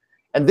bite.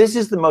 And this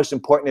is the most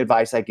important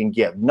advice I can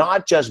give.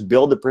 Not just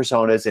build the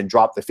personas and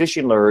drop the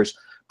fishing lures,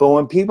 but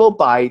when people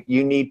bite,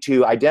 you need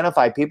to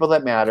identify people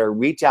that matter,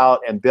 reach out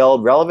and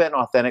build relevant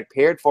and authentic,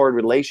 paired-forward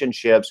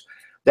relationships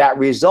that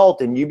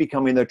result in you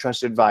becoming their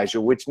trusted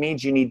advisor, which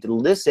means you need to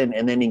listen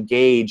and then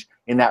engage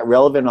in that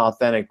relevant,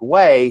 authentic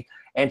way.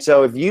 And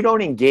so if you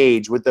don't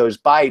engage with those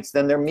bites,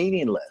 then they're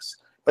meaningless.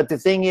 But the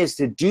thing is,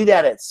 to do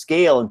that at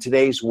scale in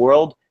today's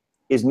world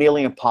is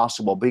nearly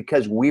impossible,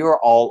 because we are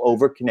all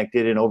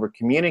over-connected and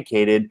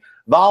over-communicated.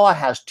 Vala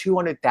has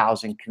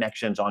 200,000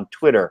 connections on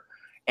Twitter.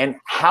 And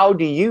how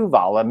do you,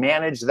 Vala,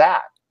 manage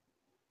that?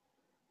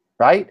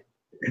 Right?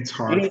 It's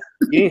hard. You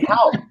need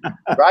help,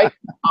 right?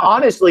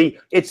 Honestly,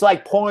 it's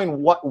like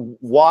pouring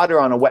water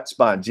on a wet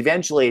sponge.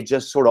 Eventually, it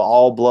just sort of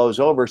all blows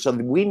over. So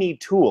we need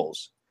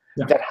tools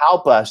that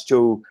help us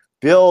to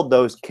build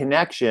those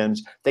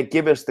connections that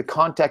give us the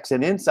context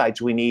and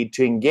insights we need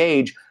to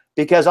engage.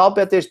 Because I'll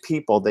bet there's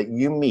people that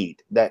you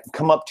meet that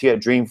come up to you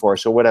at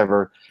Dreamforce or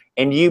whatever,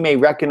 and you may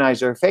recognize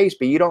their face,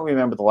 but you don't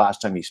remember the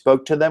last time you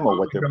spoke to them, or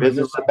what their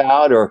business is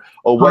about, or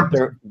what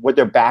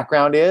their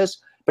background is.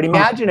 But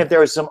imagine if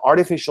there was some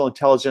artificial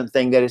intelligence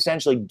thing that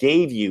essentially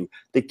gave you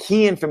the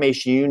key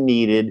information you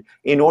needed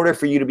in order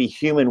for you to be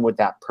human with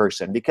that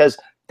person. Because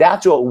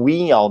that's what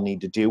we all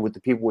need to do with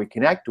the people we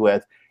connect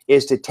with,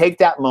 is to take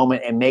that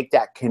moment and make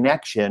that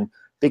connection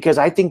because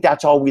I think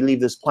that's all we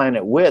leave this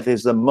planet with,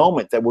 is the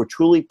moment that we're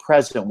truly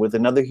present with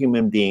another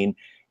human being.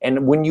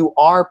 And when you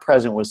are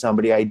present with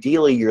somebody,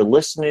 ideally you're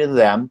listening to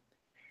them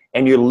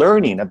and you're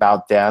learning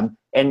about them,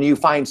 and you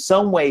find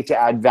some way to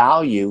add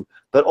value.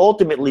 But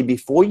ultimately,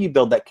 before you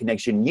build that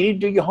connection, you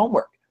need to do your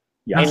homework.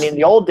 Yes. And in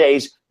the old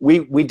days,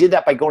 we did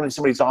that by going to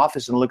somebody's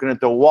office and looking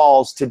at their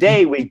walls.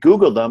 Today, we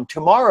Google them.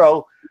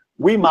 Tomorrow,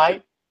 we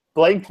might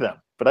blank them,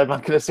 but I'm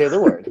not going to say the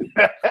word.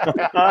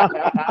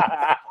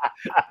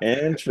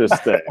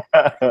 Interesting.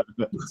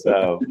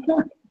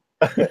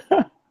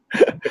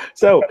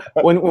 So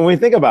when we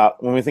think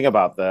about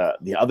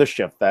the other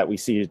shift that we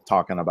see you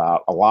talking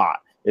about a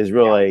lot is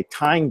really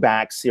tying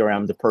back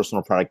CRM to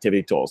personal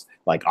productivity tools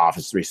like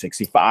Office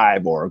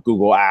 365 or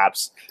Google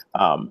Apps.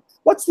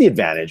 What's the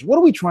advantage? What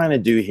are we trying to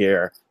do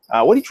here?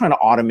 What are you trying to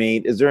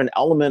automate? Is there an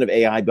element of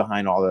AI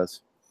behind all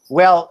this?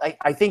 Well,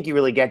 I think you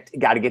really got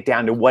to get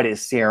down to what is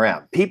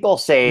CRM. People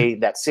say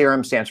that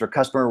CRM stands for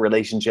Customer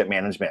Relationship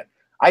Management.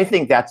 I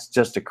think that's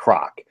just a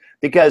crock,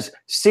 because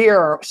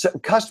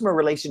Customer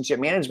Relationship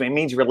Management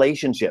means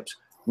relationships.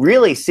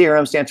 Really,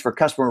 CRM stands for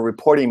Customer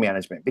Reporting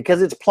Management,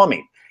 because it's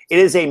plumbing. It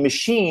is a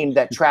machine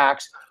that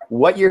tracks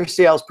what your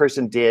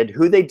salesperson did,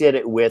 who they did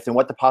it with, and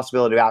what the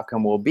possibility of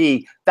outcome will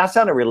be. That's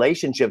not a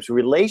relationships.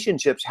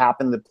 Relationships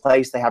happen in the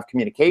place they have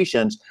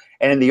communications.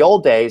 And in the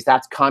old days,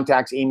 that's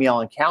contacts,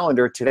 email, and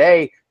calendar.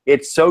 Today,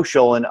 it's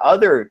social and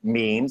other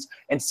means.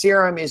 And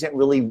CRM isn't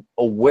really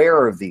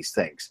aware of these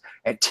things,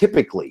 and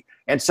typically.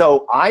 And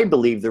so I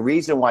believe the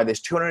reason why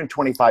there's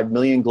 225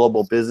 million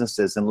global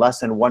businesses and less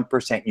than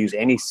 1% use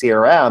any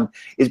CRM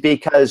is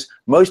because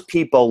most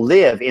people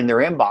live in their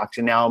inbox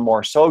and now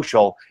more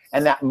social.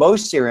 And that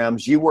most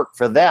CRMs, you work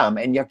for them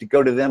and you have to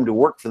go to them to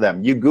work for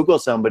them. You Google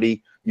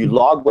somebody, you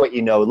log what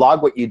you know,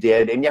 log what you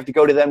did, and you have to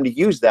go to them to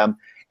use them.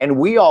 And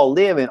we all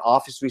live in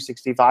Office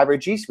 365 or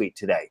G Suite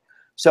today.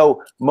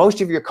 So most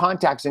of your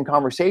contacts and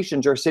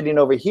conversations are sitting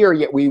over here,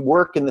 yet we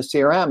work in the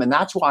CRM. And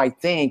that's why I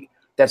think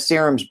that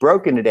CRM's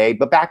broken today.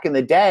 But back in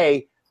the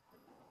day,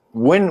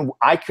 when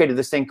I created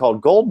this thing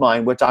called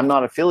Goldmine, which I'm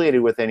not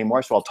affiliated with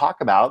anymore, so I'll talk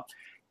about,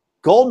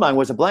 Goldmine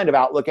was a blend of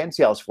Outlook and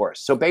Salesforce.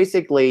 So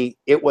basically,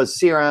 it was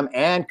CRM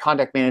and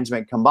contact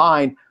management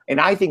combined,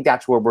 and I think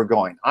that's where we're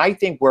going. I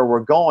think where we're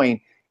going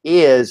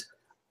is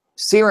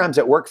CRMs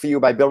that work for you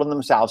by building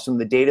themselves from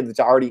the data that's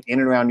already in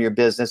and around your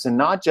business, and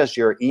not just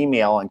your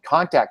email and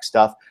contact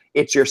stuff.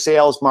 It's your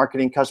sales,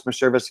 marketing, customer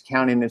service,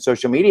 accounting, and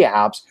social media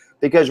apps.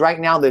 Because right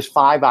now there's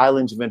 5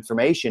 islands of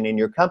information in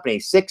your company,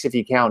 6 if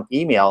you count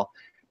email,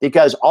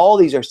 because all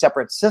these are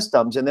separate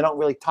systems and they don't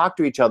really talk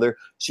to each other.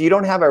 So you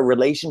don't have a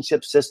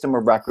relationship system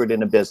of record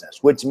in a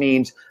business, which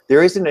means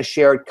there isn't a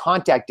shared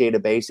contact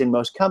database in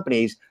most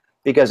companies,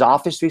 because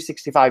Office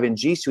 365 and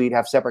G Suite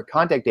have separate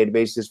contact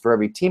databases for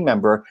every team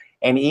member,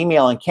 and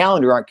email and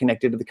calendar aren't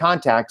connected to the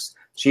contacts.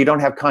 So you don't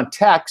have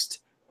context,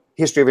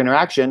 history of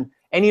interaction,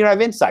 and you don't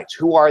have insights.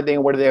 Who are they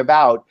and what are they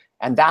about?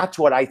 And that's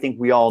what I think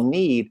we all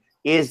need,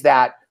 is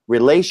that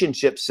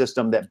relationship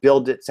system that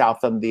builds itself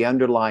from the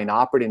underlying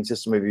operating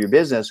system of your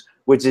business,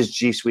 which is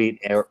G Suite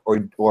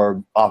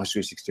or Office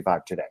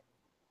 365 today.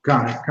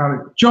 Got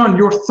it. Jon,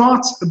 your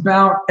thoughts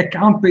about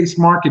account-based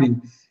marketing?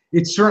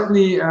 It's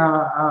certainly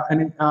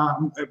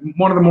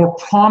one of the more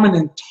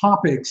prominent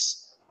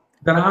topics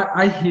that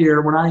I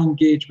hear when I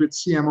engage with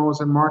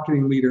CMOs and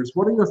marketing leaders.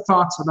 What are your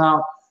thoughts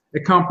about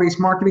account-based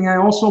marketing? And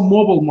also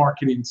mobile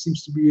marketing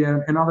seems to be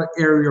another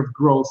area of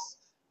growth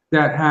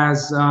that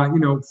has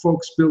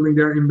folks building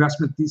their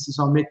investment thesis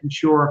on making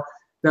sure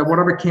that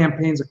whatever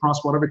campaigns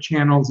across whatever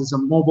channels is a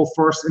mobile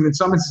first, and in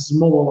some instances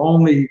mobile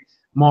only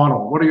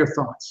model. What are your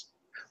thoughts?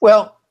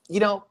 Well,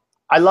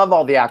 I love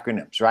all the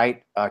acronyms,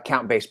 right?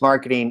 Account-based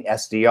marketing,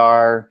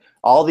 SDR,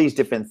 all these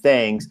different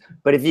things.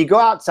 But if you go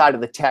outside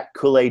of the tech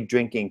Kool-Aid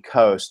drinking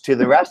coast to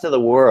the rest of the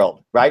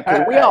world, right?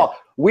 Because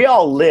we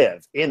all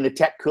live in the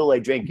tech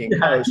Kool-Aid drinking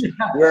coast,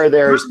 where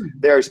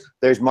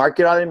there's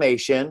market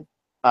automation.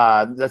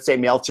 Let's say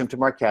MailChimp to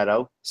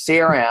Marketo,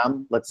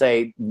 CRM, let's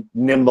say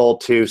Nimble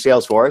to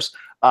Salesforce.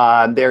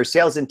 There's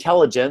sales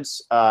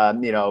intelligence,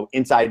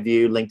 Inside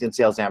View, LinkedIn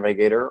Sales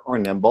Navigator, or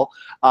Nimble.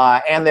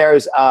 And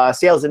there's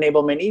sales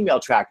enablement email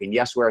tracking,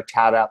 Yesware,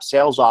 TADApp,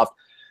 SalesOft.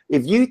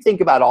 If you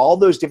think about all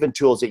those different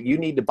tools that you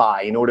need to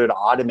buy in order to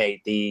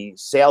automate the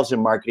sales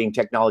and marketing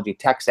technology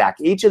tech stack,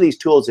 each of these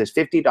tools is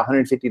 $50 to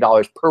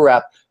 $150 per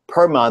rep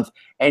per month,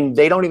 and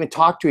they don't even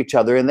talk to each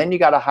other. And then you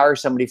got to hire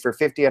somebody for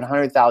 $50,000 and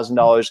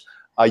 $100,000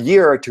 a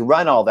year to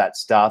run all that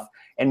stuff.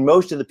 And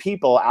most of the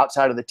people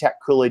outside of the tech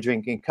Kool-Aid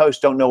drinking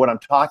coast don't know what I'm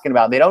talking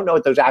about. They don't know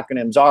what those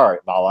acronyms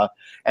are, Vala.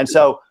 And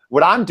so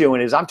what I'm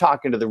doing is I'm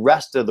talking to the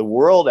rest of the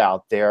world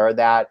out there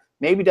that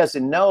maybe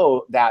doesn't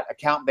know that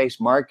account-based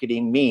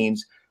marketing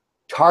means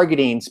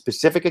targeting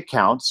specific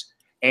accounts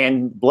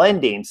and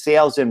blending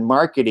sales and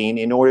marketing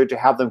in order to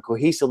have them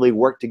cohesively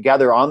work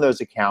together on those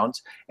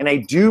accounts. And I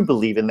do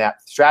believe in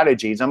that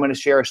strategies. I'm going to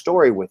share a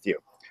story with you.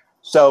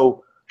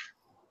 So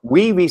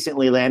We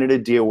recently landed a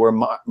deal where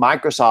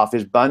Microsoft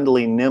is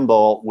bundling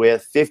Nimble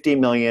with 50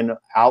 million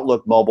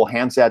Outlook mobile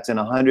handsets and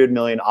 100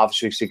 million Office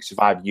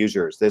 365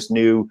 users, this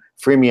new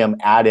freemium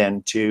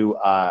add-in to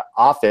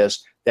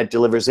Office that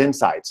delivers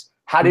insights.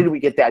 How did we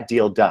get that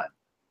deal done?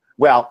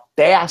 Well,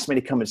 they asked me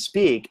to come and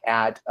speak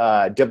at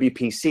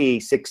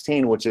WPC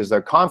 16, which is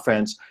their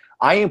conference.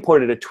 I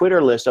imported a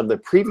Twitter list of the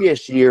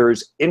previous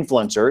year's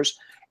influencers,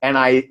 and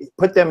I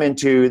put them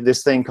into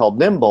this thing called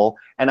Nimble,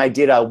 and I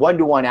did a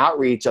one-to-one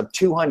outreach of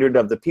 200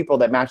 of the people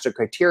that matched the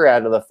criteria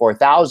out of the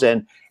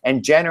 4,000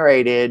 and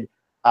generated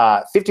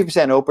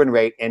 50% open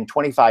rate in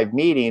 25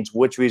 meetings,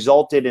 which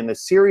resulted in a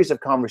series of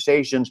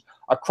conversations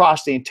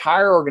across the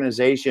entire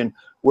organization,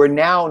 where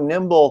now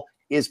Nimble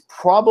is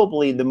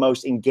probably the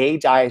most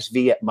engaged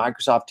ISV at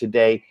Microsoft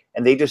today,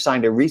 and they just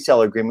signed a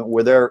reseller agreement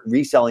where they're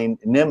reselling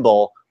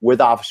Nimble with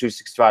Office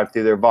 365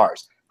 through their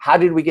VARs. How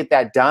did we get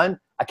that done?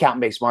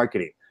 Account-based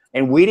marketing.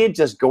 And we didn't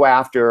just go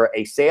after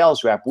a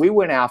sales rep. We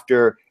went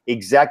after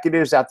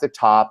executives at the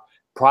top,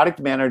 product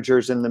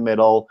managers in the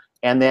middle,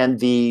 and then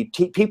the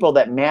people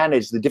that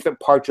manage the different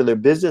parts of their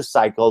business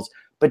cycles.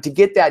 But to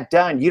get that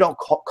done, you don't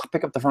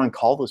pick up the phone and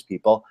call those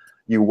people.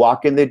 You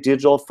walk in the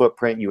digital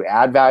footprint, you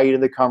add value to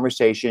the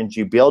conversations,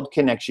 you build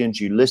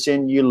connections, you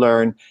listen, you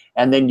learn,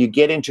 and then you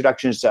get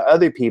introductions to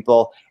other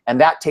people.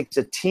 And that takes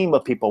a team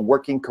of people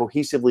working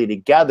cohesively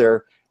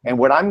together. And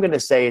what I'm going to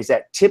say is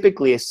that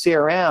typically a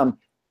CRM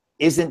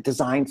isn't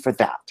designed for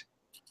that.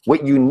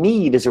 What you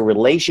need is a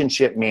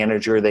relationship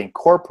manager that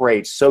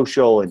incorporates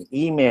social and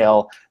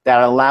email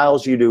that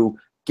allows you to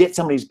get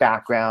somebody's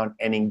background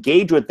and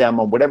engage with them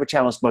on whatever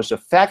channel is most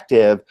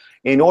effective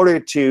in order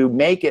to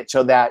make it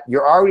so that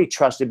you're already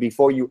trusted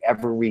before you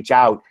ever reach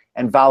out.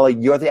 And Vala,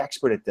 you're the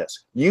expert at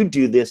this. You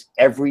do this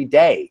every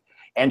day.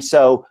 And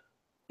so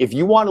if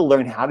you want to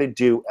learn how to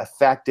do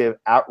effective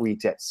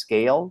outreach at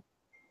scale,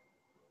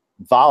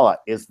 Vala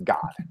is the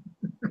God.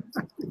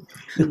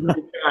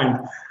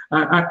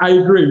 I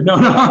agree. No,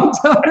 I'm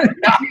telling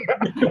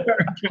you.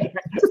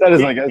 That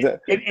is like,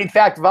 in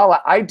fact,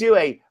 Vala, I do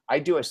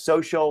a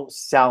social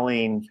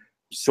selling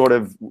sort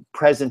of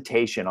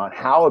presentation on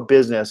how a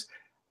business,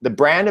 the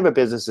brand of a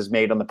business is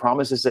made on the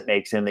promises it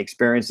makes and the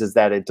experiences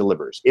that it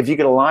delivers. If you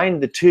can align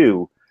the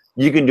two,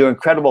 you can do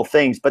incredible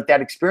things, but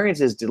that experience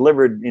is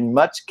delivered in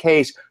much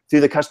case through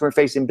the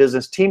customer-facing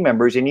business team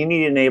members, and you need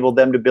to enable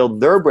them to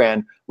build their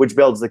brand, which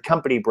builds the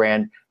company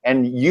brand.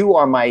 And you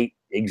are my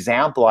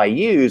example I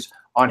use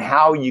on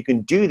how you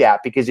can do that,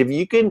 because if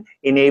you can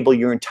enable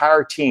your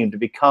entire team to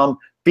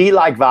be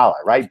like Vala,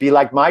 right? Be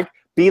like Mike,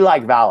 be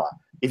like Vala.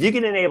 If you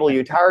can enable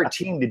your entire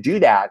team to do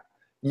that,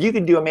 you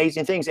can do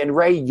amazing things. And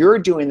Ray, you're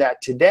doing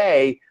that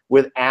today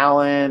with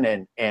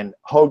Alan and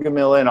Holger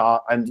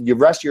Mueller and the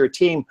rest of your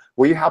team,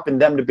 where you're helping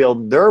them to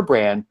build their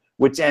brand,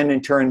 which then in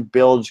turn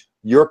builds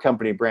your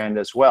company brand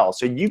as well.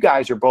 So you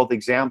guys are both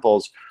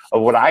examples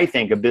of what I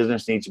think a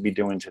business needs to be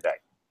doing today.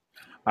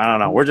 I don't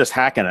know. We're just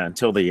hacking it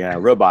until the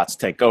robots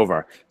take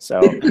over.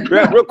 So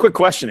real quick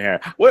question here.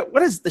 What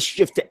does the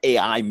shift to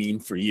AI mean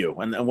for you,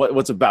 and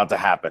what's about to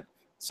happen?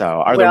 So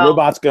are the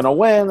robots going to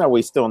win? Are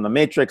we still in the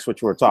matrix,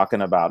 which we were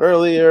talking about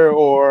earlier?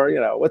 Or,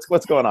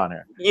 what's going on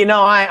here?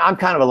 I'm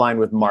kind of aligned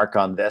with Mark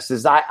on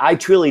this. I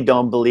truly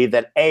don't believe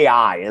that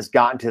AI has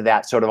gotten to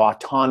that sort of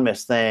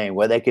autonomous thing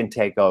where they can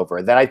take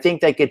over. That I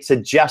think they could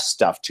suggest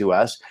stuff to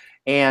us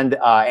and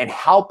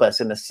help us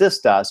and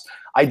assist us.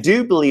 I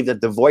do believe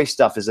that the voice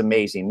stuff is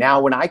amazing.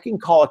 Now, when I can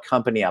call a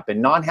company up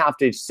and not have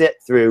to sit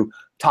through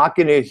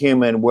talking to a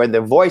human where the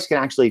voice can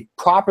actually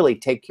properly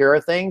take care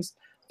of things,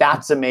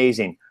 that's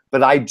amazing.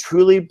 But I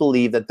truly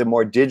believe that the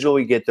more digital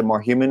we get, the more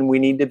human we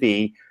need to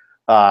be.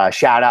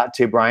 Shout out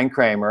to Brian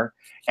Kramer.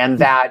 And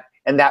that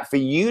for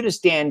you to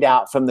stand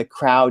out from the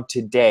crowd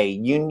today,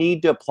 you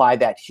need to apply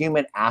that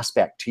human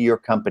aspect to your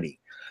company.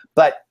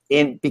 But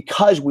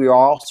because we are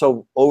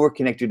also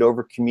over-connected,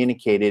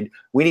 over-communicated,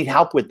 we need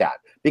help with that,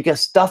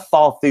 because stuff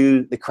falls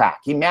through the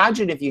crack.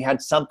 Imagine if you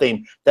had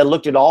something that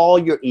looked at all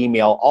your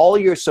email, all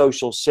your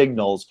social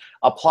signals,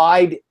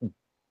 applied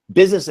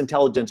business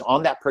intelligence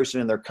on that person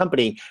and their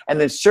company, and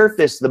then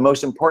surface the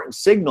most important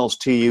signals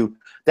to you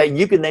that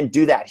you can then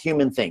do that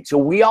human thing. So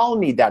we all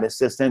need that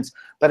assistance,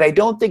 but I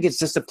don't think it's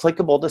just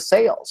applicable to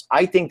sales.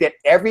 I think that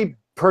every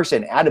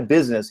person at a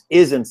business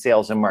is in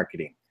sales and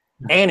marketing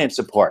and in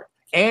support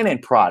and in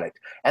product,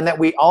 and that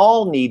we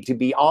all need to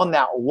be on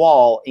that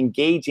wall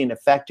engaging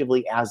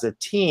effectively as a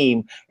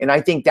team. And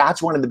I think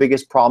that's one of the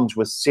biggest problems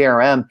with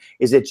CRM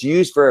is it's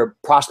used for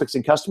prospects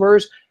and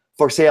customers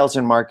for sales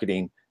and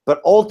marketing. But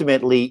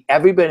ultimately,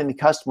 everybody in the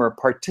customer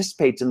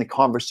participates in the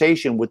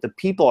conversation with the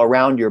people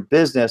around your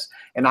business.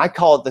 And I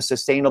call it the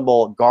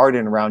sustainable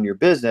garden around your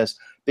business,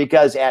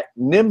 because at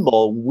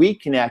Nimble, we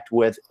connect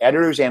with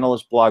editors,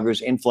 analysts,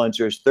 bloggers,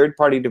 influencers,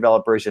 third-party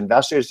developers,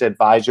 investors,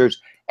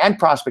 advisors, and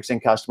prospects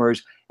and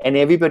customers. And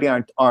everybody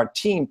on our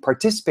team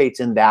participates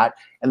in that.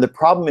 And the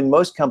problem in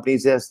most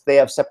companies is they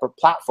have separate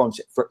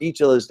platforms for each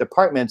of those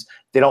departments.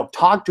 They don't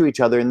talk to each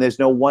other, and there's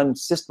no one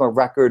system of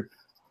record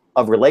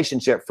of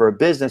relationship for a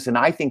business. And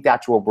I think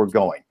that's where we're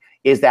going.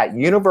 is that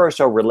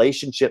universal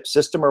relationship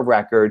system of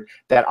record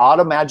that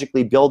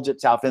automatically builds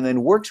itself and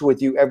then works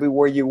with you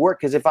everywhere you work.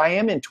 Because if I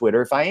am in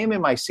Twitter, if I am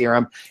in my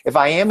CRM, if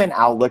I am in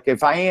Outlook,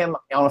 if I am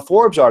on a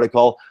Forbes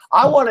article,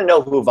 I want to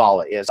know who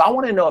Vala is. I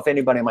want to know if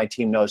anybody on my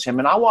team knows him,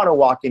 and I want to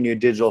walk into your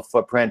digital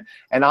footprint,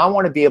 and I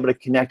want to be able to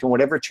connect in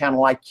whatever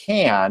channel I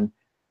can.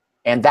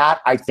 And that,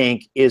 I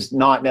think, is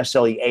not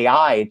necessarily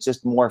AI. It's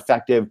just more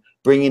effective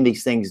bringing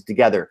these things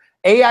together.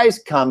 AI is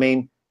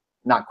coming,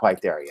 not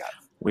quite there yet.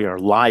 We are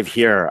live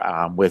here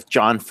with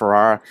Jon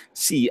Ferrara,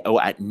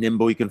 CEO at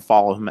Nimble. You can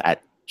follow him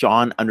at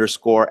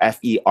Jon_Ferrara.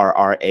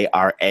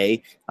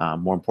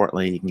 More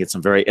importantly, you can get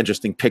some very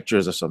interesting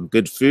pictures of some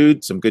good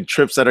food, some good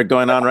trips that are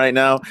going on right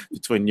now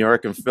between New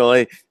York and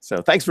Philly.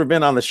 So thanks for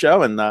being on the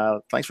show, and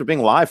thanks for being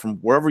live from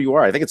wherever you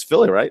are. I think it's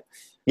Philly, right?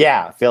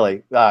 Yeah,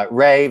 Philly.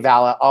 Ray,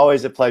 Vala,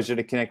 always a pleasure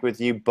to connect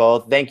with you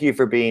both. Thank you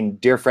for being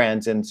dear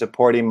friends and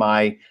supporting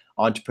my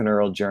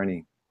entrepreneurial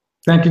journey.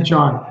 Thank you,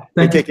 Jon.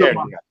 Thank you so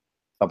much.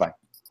 Bye-bye.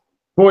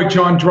 Boy,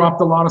 Jon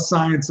dropped a lot of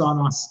science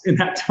on us in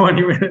that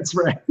 20 minutes,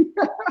 Ray.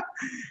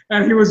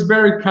 And he was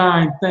very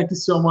kind. Thank you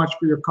so much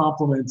for your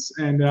compliments.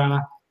 And,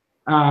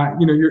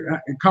 you know,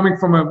 you're coming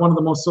from one of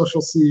the most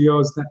social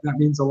CEOs, that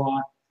means a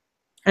lot.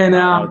 And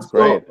it's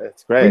great.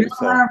 It's great.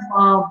 We have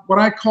what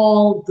I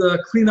call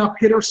the cleanup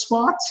hitter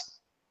spot.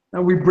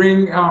 And we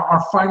bring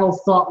our final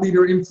thought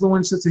leader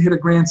influencer to hit a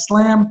grand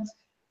slam.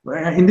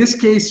 In this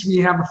case, we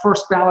have the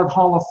first ballot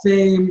Hall of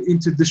Fame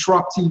into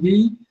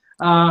DisrupTV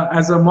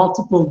as a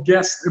multiple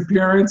guest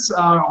appearance.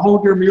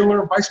 Holger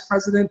Mueller, Vice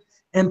President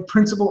and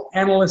Principal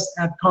Analyst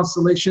at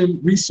Constellation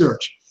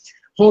Research.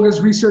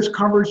 Holger's research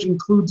coverage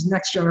includes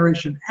next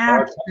generation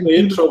apps.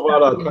 Don't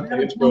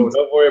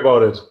worry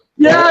about it.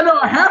 Yeah, no,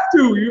 I have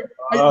to.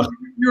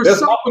 You're there's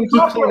so nothing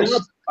to clean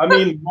up. I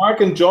mean,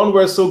 Mark and Jon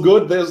were so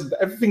good.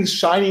 Everything's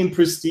shiny and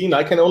pristine.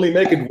 I can only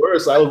make it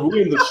worse. I'll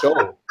ruin the show.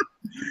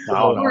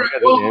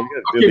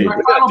 We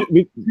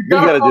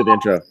got to do the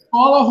intro.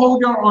 Follow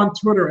Holger on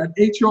Twitter at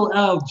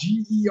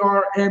HOLGERMU.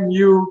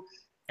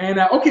 And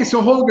okay,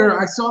 so Holger,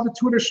 I saw the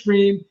Twitter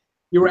stream.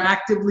 You were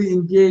actively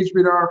engaged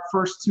with our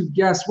first two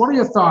guests. What are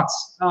your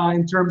thoughts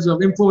in terms of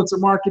influencer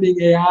marketing,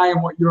 AI,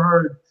 and what you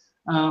heard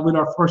with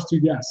our first two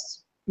guests?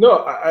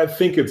 No, I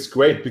think it's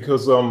great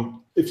because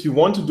if you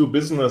want to do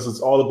business, it's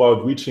all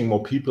about reaching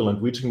more people,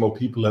 and reaching more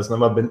people has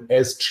never been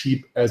as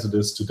cheap as it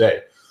is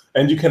today.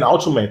 And you can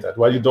automate that,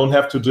 right? You don't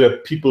have to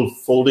have people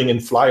folding in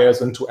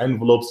flyers into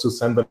envelopes to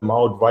send them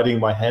out, writing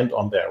by hand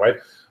on there, right?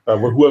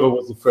 Whoever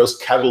was the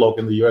first catalog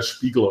in the US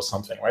Spiegel or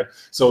something, right?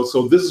 So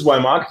this is why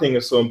marketing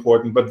is so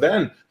important. But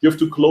then you have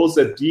to close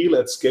that deal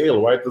at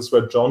scale, right? That's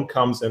where Jon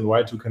comes in,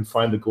 right? You can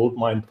find the gold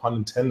mine, pun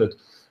intended.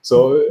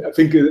 So I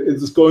think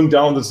it's going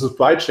down the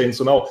supply chain.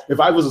 So now, if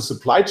I was a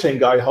supply chain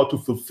guy, how to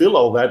fulfill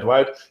all that,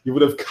 right? You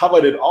would have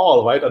covered it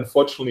all, right?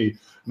 Unfortunately,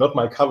 not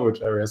my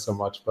coverage area so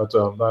much, but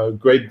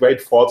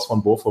great thoughts from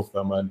both of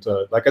them. And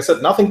like I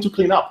said, nothing to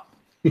clean up.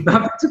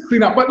 Nothing to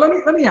clean up. But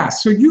let me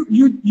ask. So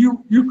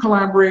you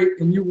collaborate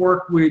and you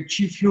work with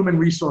chief human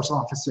resource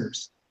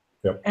officers.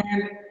 Yep.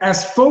 And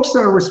as folks that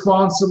are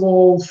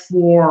responsible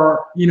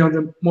for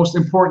the most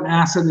important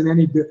asset in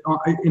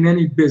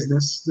any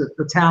business,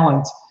 the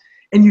talent.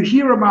 And you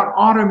hear about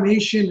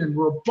automation and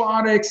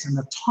robotics and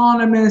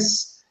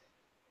autonomous.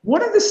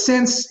 What are the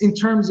sense in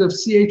terms of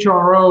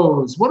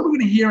CHROs? What are we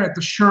going to hear at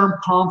the SHRM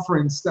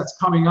conference that's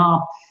coming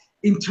up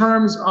in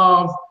terms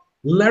of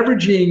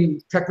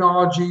leveraging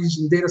technologies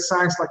and data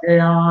science like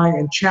AI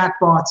and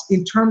chatbots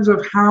in terms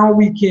of how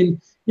we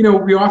can,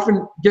 we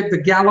often get the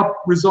Gallup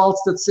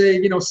results that say,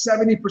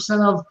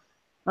 70% of,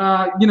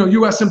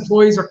 US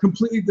employees are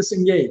completely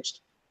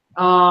disengaged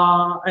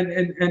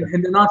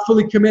and they're not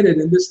fully committed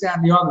and this, that,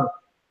 and the other.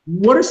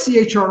 What are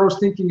CHROs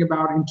thinking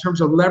about in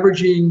terms of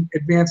leveraging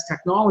advanced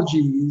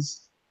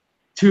technologies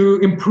to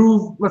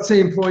improve, let's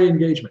say, employee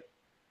engagement?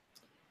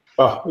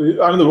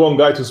 I'm the wrong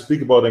guy to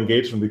speak about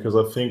engagement because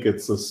I think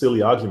it's a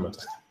silly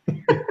argument.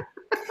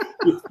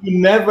 You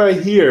never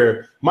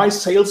hear, my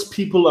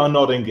salespeople are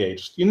not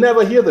engaged. You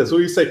never hear this.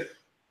 Or you say,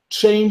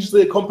 change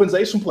the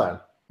compensation plan.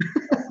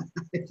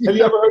 Have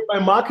you ever heard my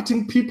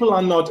marketing people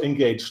are not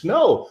engaged?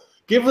 No.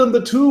 Give them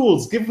the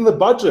tools, give them the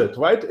budget,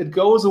 right? It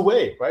goes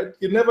away, right?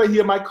 You never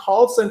hear my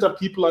call center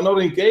people are not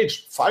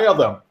engaged. Fire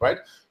them, right?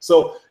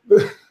 So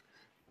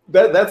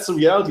that's the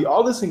reality.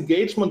 All this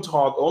engagement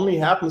talk only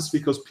happens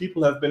because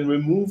people have been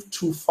removed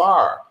too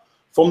far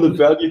from the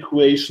value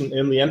creation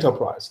in the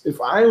enterprise. If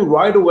I'm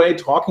right away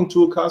talking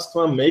to a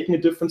customer, making a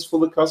difference for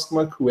the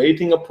customer,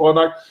 creating a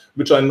product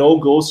which I know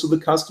goes to the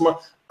customer,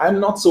 I'm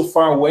not so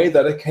far away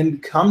that I can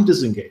become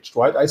disengaged,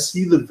 right? I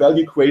see the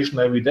value creation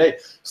every day.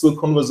 So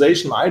the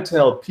conversation I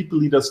tell people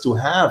leaders to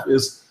have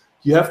is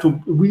you have to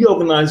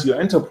reorganize your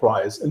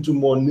enterprise into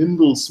more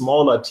nimble,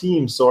 smaller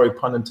teams. Sorry,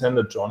 pun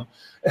intended, Jon.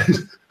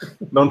 And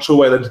not sure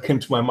why that came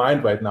to my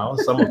mind right now.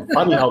 Somewhat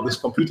funny how this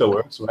computer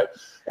works, right?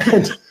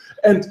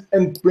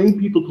 And bring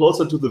people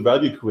closer to the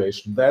value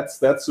creation. That's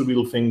the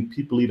real thing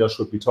people leaders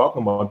should be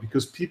talking about,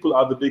 because people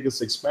are the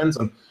biggest expense.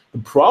 And the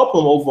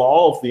problem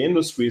overall of the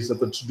industry is that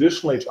the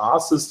traditional HR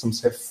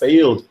systems have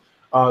failed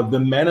the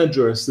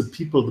managers, the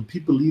people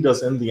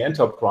leaders in the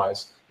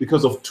enterprise,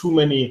 because of too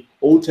many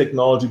old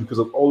technology, because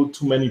of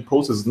too many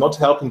processes, not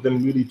helping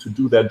them really to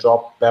do their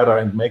job better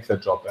and make their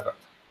job better.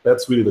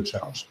 That's really the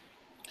challenge.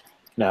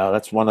 No,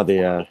 that's one of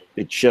the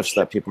big shifts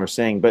that people are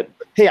seeing. But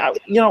hey,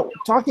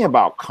 talking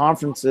about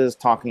conferences,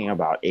 talking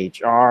about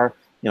HR,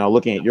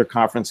 looking at your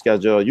conference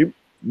schedule, you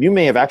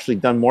may have actually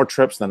done more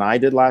trips than I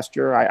did last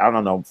year. I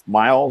don't know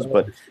miles,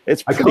 but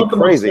it's pretty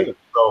crazy.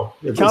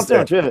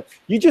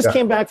 You just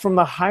came back from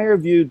the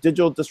HireVue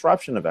Digital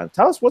Disruption event.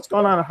 Tell us what's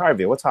going on at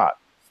HireVue. What's hot?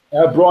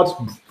 I brought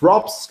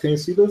props. Can you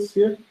see this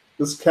here?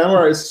 This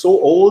camera is so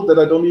old that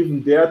I don't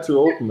even dare to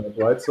open it,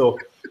 right? So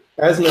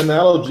as an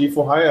analogy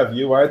for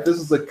HireVue, right, this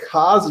is a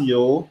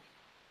Casio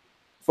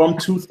from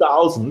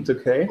 2000,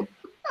 okay?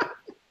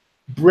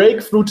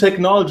 Breakthrough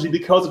technology,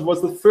 because it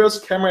was the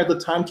first camera at the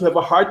time to have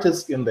a hard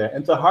disk in there,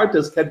 and the hard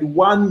disk had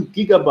 1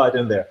 GB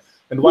in there.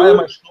 And why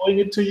am I showing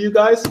it to you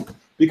guys?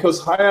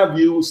 Because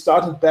HireVue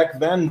started back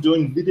then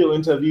doing video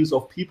interviews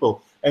of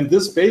people, and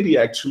this baby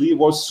actually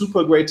was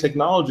super great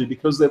technology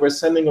because they were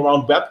sending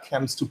around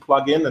webcams to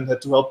plug in and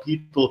had to help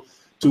people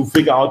to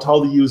figure out how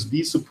the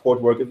USB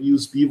support worked, if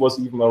USB was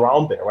even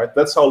around there, right?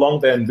 That's how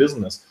long they're in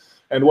business.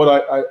 And what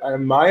I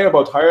admire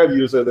about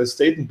HireVue is that they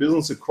stayed in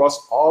business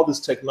across all this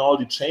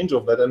technology change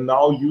of that, and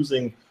now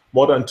using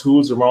modern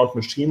tools around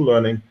machine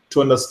learning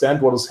to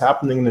understand what is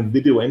happening in a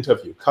video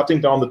interview,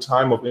 cutting down the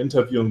time of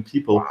interviewing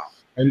people. Wow.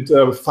 And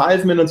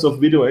 5 minutes of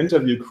video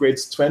interview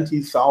creates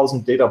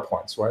 20,000 data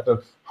points, right? And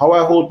how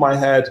I hold my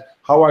head,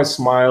 how I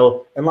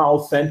smile, am I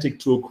authentic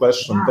to a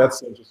question? Wow. That's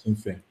the interesting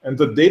thing. And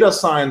the data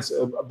science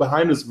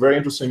behind is very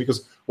interesting,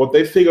 because what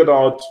they figured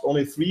out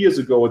only 3 years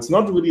ago, it's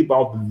not really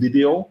about the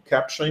video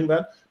capturing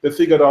that. They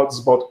figured out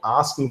it's about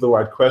asking the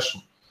right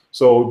question.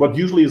 So what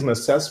usually is an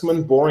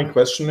assessment, boring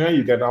questionnaire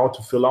you get out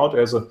to fill out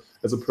as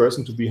a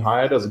person to be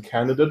hired, as a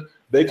candidate,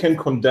 they can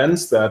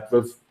condense that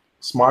with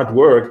smart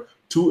work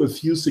to a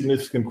few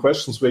significant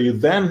questions where you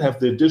then have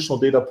the additional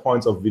data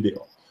points of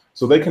video.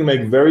 So they can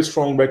make very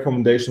strong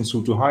recommendations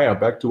who to hire,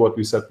 back to what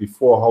we said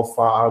before, how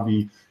far are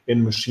we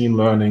in machine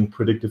learning,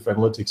 predictive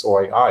analytics,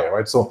 or AI,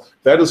 right? So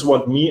that is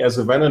what me as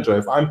a manager,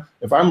 if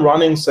I'm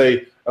running,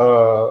 say,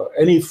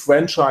 any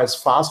franchise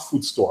fast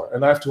food store,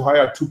 and I have to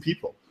hire 2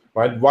 people,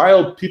 right?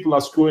 While people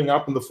are screwing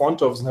up in the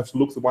front office and have to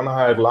look the one I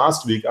hired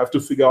last week, I have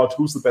to figure out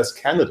who's the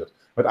best candidate.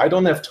 But I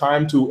don't have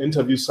time to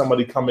interview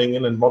somebody coming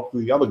in and mock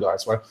the other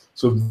guys, right?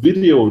 So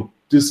video,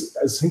 this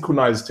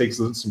synchronized takes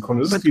the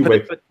synchronicity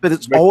away. But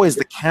it's always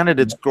the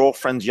candidate's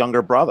girlfriend's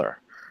younger brother.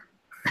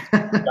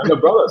 Younger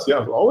brothers,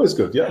 yeah, always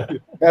good, yeah.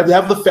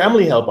 Have the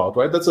family help out,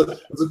 right? That's a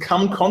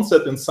common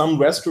concept in some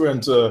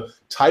restaurant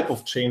type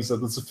of chains,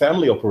 that it's a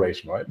family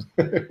operation, right?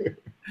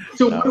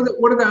 So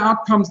what are the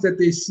outcomes that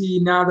they see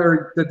now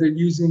that they're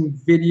using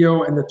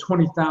video and the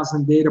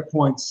 20,000 data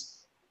points?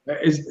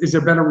 Is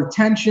there better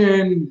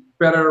retention,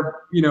 better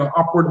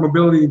upward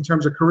mobility in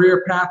terms of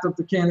career path of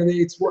the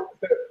candidates?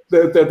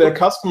 Their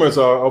customers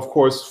are, of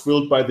course,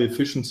 thrilled by the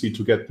efficiency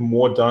to get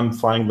more done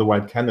finding the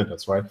right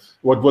candidates, right?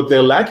 What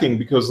they're lacking,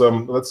 because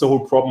that's the whole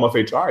problem of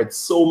HR. It's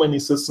so many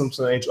systems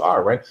in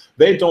HR, right?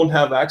 They don't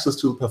have access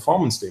to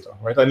performance data,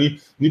 right? I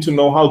need to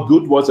know how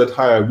good was that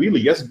hire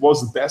really. Yes, it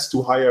was the best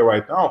to hire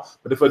right now,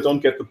 but if I don't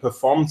get the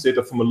performance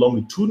data from a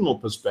longitudinal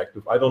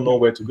perspective, I don't know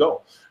where to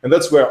go. And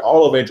that's where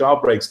all of HR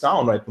breaks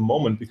down right at the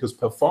moment, because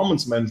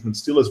performance management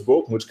still is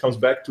broken, which comes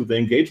back to the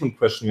engagement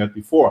question you had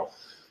before.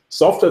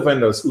 Software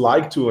vendors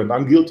like to, and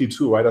I'm guilty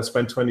too, right? I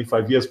spent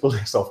 25 years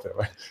building software,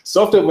 right?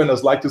 Software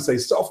vendors like to say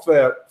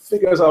software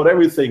figures out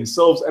everything,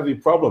 solves every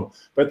problem.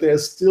 But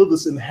there's still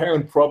this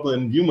inherent problem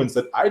in humans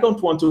that I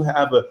don't want to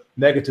have a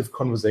negative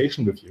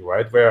conversation with you,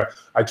 right? Where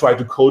I try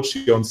to coach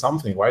you on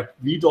something, right?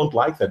 We don't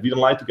like that. We don't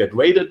like to get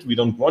rated. We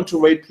don't want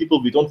to rate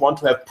people. We don't want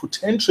to have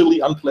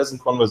potentially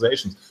unpleasant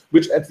conversations,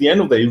 which at the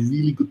end of the day,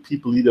 really good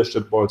people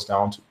leadership boils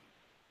down to.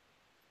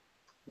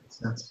 Makes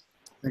sense.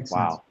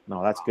 Wow,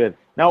 no, that's good.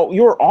 Now,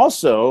 you're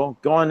also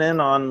going in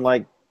on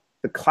like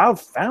the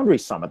Cloud Foundry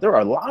Summit. There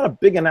are a lot of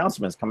big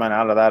announcements coming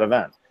out of that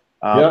event.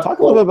 Talk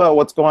a little bit about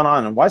what's going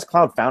on and why is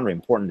Cloud Foundry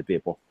important to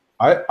people?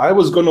 I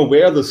was going to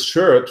wear this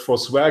shirt for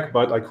swag,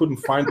 but I couldn't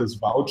find this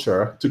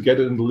voucher to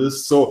get it in the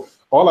list. So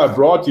all I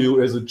brought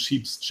you is a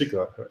cheap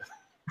sticker.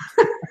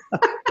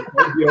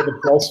 The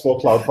price for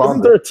Cloud Foundry.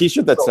 Isn't there a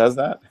T-shirt that says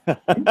that?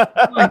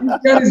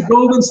 He's got his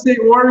Golden State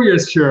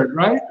Warriors shirt,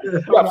 right?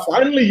 Yeah,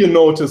 finally you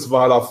notice,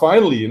 Vala.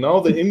 Finally,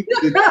 off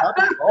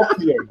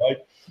here.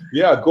 Like,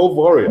 yeah, go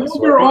Warriors.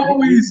 They're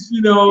always,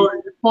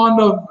 fond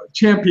of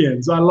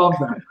champions. I love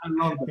that.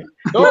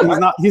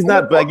 No, he's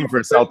not begging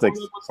for Celtics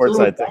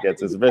courtside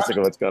tickets. It's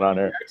basically what's going on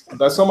here.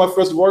 I saw my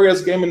first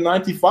Warriors game in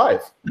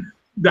 '95.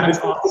 That's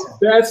awesome.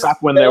 That's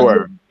back when they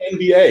were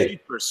NBA.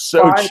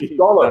 So cheap.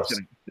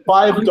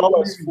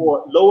 $5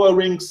 for lower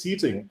ring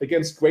seating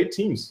against great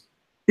teams.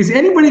 Is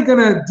anybody going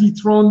to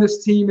dethrone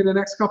this team in the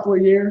next couple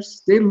of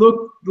years? They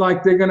look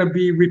like they're going to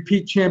be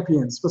repeat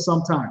champions for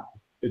some time.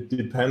 it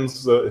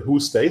depends who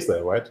stays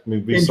there, right? I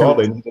mean, we saw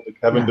they needed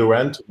Kevin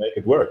Durant to make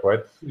it work, right?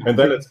 And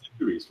then it's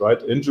injuries,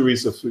 right?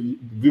 Injuries. If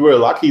we were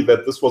lucky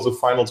that this was a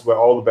finals where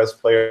all the best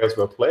players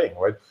were playing,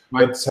 right?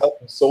 That's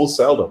so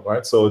seldom,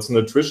 right? So it's an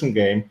attrition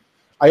game.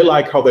 I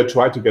like how they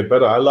tried to get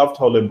better. I loved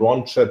how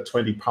LeBron shed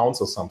 20 pounds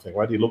or something,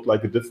 right? He looked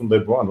like a different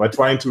LeBron, right?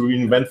 Trying to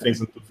reinvent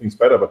things and do things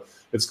better, but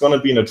it's going to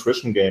be an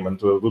attrition game,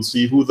 and we'll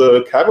see who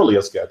the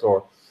Cavaliers get,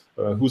 or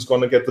who's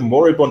going to get the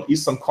moribund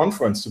Eastern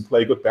Conference to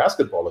play good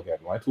basketball again,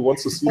 right? Who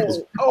wants to see this?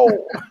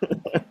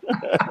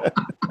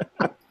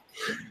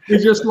 We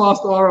just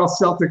lost all our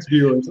Celtics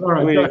viewers. All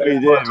right, we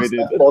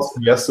did.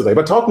 Boston yesterday.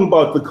 But talking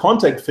about the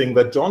contact thing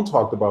that John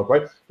talked about,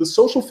 right? The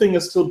social thing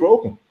is still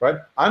broken, right?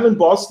 I'm in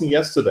Boston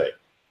yesterday.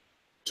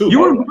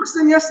 You were in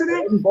Boston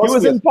yesterday? He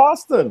was in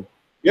Boston.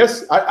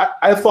 Yes,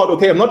 I thought,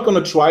 okay, I'm not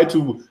going to try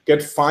to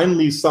get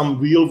finally some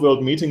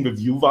real-world meeting with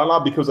you,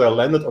 Vala, because I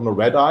landed on a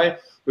red-eye.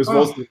 This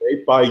was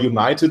delayed by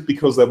United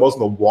because there was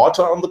no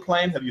water on the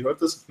plane. Have you heard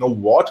this? No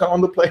water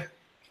on the plane?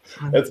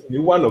 That's a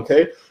new one,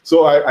 okay?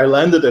 So I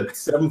landed at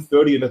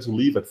 7:30 and had to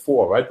leave at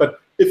 4, right?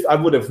 But if I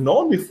would have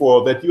known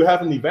before that you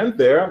have an event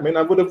there, I mean,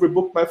 I would have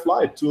rebooked my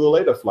flight to a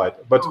later flight.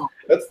 But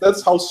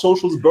that's how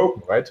social's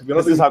broken, right?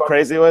 This is how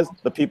crazy it was.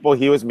 The people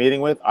he was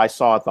meeting with, I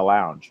saw at the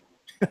lounge.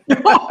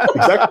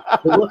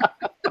 Exactly.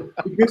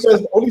 Because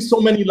there's only so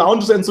many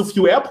lounges and so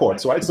few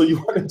airports, right? So you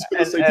wanted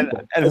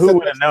to and who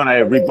would have known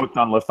I rebooked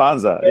on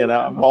Lufthansa, you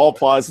know, all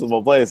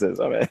possible places.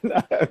 I mean,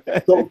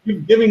 so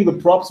giving the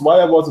props why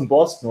I was in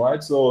Boston,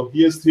 right? So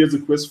here's a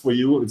quiz for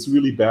you. It's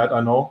really bad,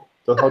 I know.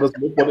 So how does it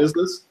look? What is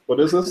this? What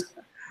is this?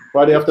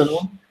 Friday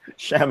afternoon?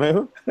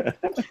 Shamu?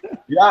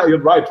 Yeah, you're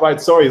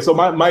right. Sorry. So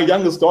my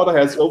youngest daughter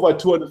has over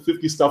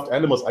 250 stuffed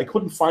animals. I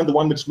couldn't find the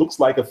one which looks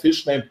like a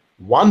fish named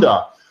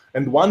Wanda.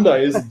 And Wanda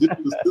is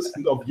digital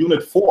assistant of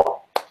Unit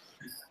 4,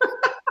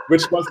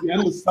 which was the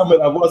analyst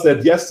summit I was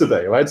at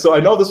yesterday, right? So I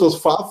know this was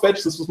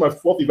far-fetched. This was my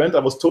 4th event. I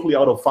was totally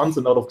out of funds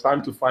and out of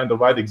time to find the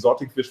right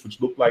exotic fish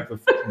which looked like the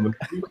fish in the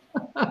movie.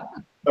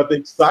 But the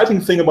exciting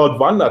thing about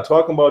Wanda,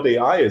 talking about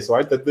AI, is,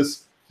 right, that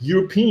this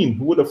European,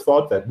 who would have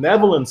thought that,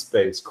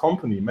 Netherlands-based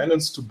company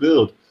managed to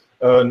build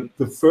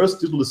the first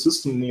digital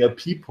assistant in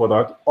ERP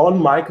product on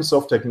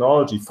Microsoft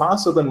technology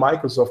faster than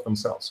Microsoft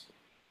themselves.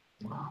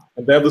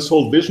 And they have this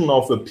whole vision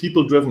of a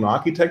people-driven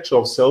architecture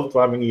of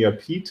self-driving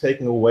ERP,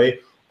 taking away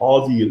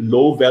all the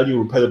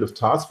low-value repetitive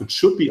tasks which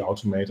should be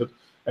automated,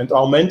 and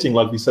augmenting,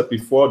 like we said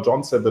before,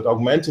 John said that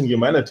augmenting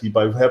humanity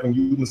by having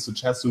humans the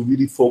chance to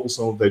really focus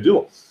on what they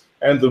do.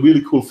 And the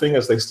really cool thing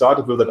is they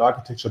started with that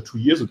architecture 2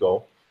 years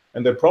ago,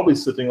 and they're probably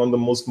sitting on the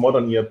most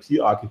modern ERP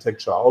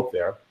architecture out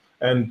there.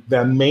 And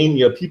their main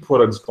ERP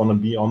product is going to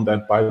be on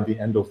that by the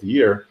end of the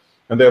year.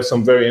 And they have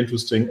some very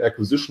interesting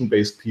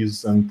acquisition-based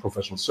pieces and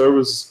professional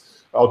service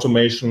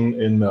automation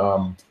in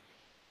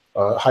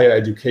higher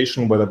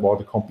education, where they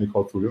bought a company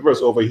called Three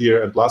Rivers over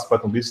here. And last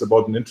but not least,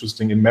 about an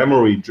interesting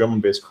in-memory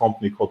German-based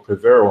company called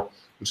Prevero,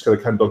 which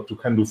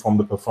can do from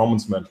the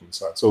performance management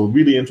side. So a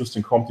really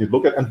interesting company to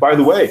look at. And by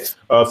the way,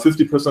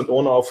 50%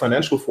 owner of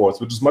Financial Force,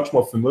 which is much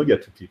more familiar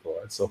to people,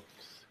 right? So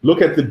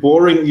look at the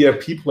boring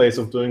ERP place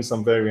of doing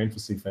some very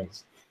interesting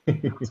things.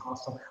 That's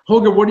awesome.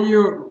 Holger, what are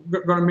you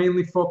going to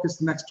mainly focus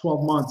the next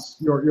 12 months,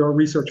 your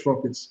research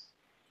focus?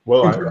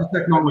 Well, in terms of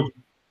technology?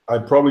 I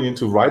probably need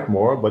to write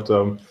more, but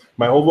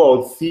my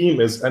overall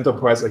theme is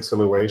enterprise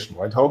acceleration,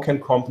 right? How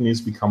can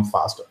companies become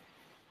faster?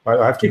 Right?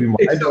 I have to be more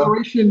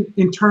acceleration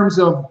in terms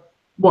of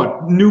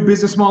what? New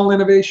business model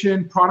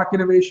innovation, product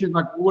innovation?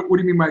 Like, what do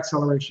you mean by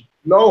acceleration?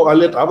 No, I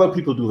let other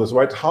people do this,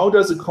 right? How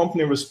does a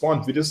company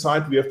respond? We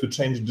decide we have to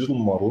change the digital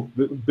model,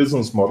 the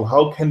business model.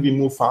 How can we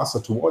move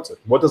faster towards it?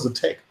 What does it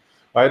take?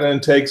 Right, and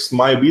it takes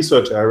my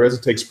research areas,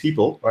 it takes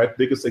people, right?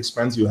 Biggest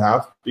expense you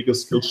have,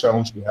 biggest skill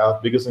challenge you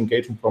have, biggest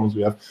engagement problems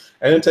you have,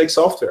 and it takes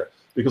software.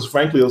 Because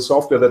frankly, the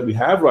software that we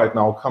have right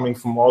now, coming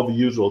from all the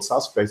usual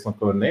suspects, not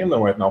going to name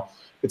them right now,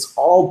 it's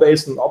all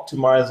based on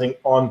optimizing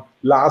on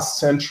last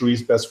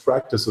century's best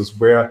practices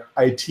where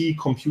IT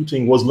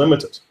computing was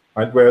limited,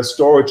 right? Where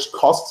storage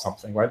cost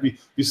something, right?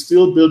 We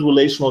still build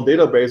relational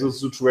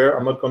databases, which were,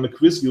 I'm not going to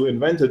quiz you,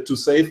 invented to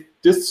save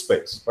disk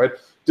space, right?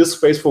 Disk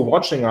space for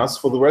watching us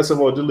for the rest of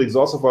our digital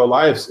exhaust of our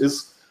lives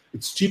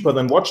it's cheaper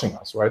than watching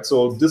us, right?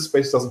 So disk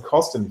space doesn't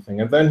cost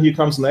anything. And then here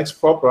comes the next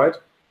prop, right?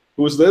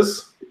 Who is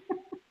this?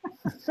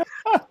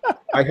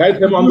 I had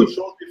him on the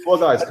show before,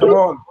 guys. Come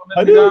on.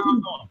 I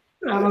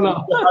don't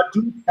know. The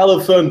Hadoop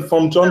elephant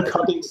from John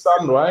Cutting's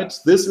son, right?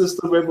 This is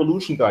the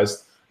revolution,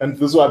 guys. And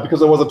this is why,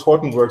 because I was at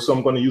Tortenberg, so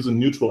I'm going to use a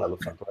neutral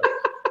elephant, right?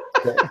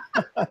 So,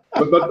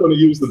 I'm not going to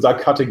use the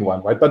duck cutting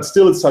one, right? But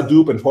still, it's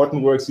Hadoop, and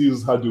Hortonworks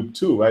uses Hadoop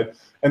too, right?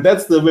 And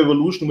that's the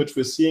revolution which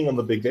we're seeing on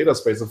the big data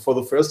space. And for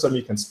the first time,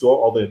 you can store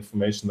all the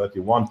information that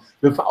you want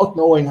without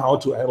knowing how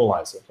to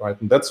analyze it, right?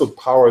 And that's what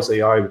powers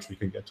AI, which we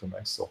can get to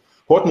next. So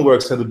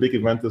Hortonworks had a big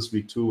event this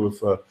week too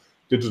with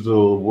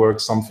digital work,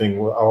 something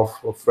our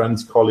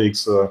friends,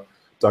 colleagues,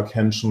 Doug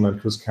Henshin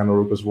and Chris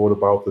Kanarukis wrote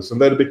about this.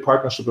 And they had a big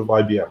partnership with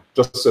IBM,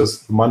 just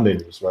as the Monday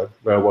news, right?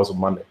 Where I was on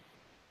Monday.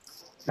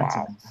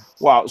 Wow.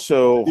 Wow.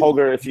 So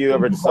Holger, if you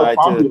ever decide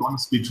to,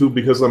 honestly too,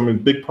 because I'm in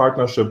big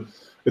partnership,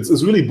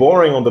 it's really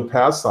boring on the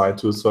PaaS side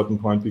to a certain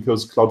point,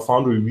 because Cloud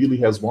Foundry really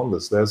has won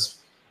this. There's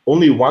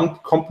only one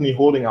company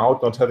holding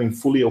out, not having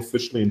fully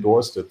officially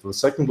endorsed it. The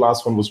second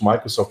last one was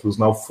Microsoft, who's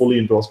now fully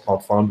endorsed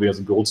Cloud Foundry as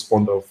a gold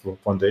sponsor of the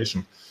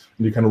foundation.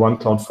 And you can run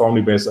Cloud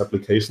Foundry-based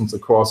applications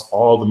across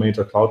all the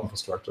major cloud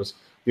infrastructures.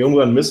 The only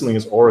one missing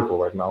is Oracle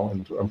right now,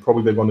 and I'm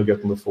probably they're going to get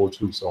in the fold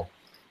too. So,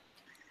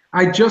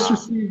 I just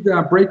received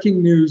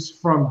breaking news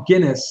from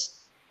Guinness.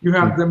 You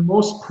have the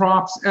most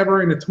props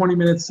ever in a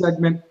 20-minute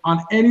segment on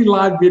any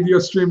live video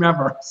stream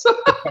ever.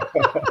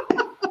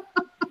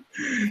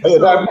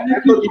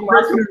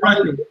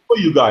 For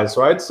you guys,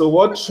 right? So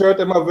what shirt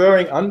am I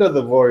wearing under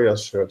the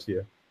Warriors shirt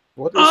here?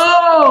 What is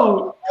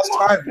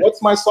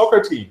what's my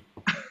soccer team?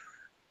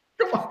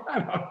 Come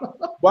on.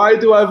 Why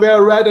do I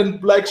wear red and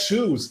black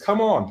shoes?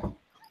 Come on.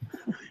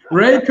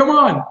 Ray, come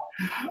on.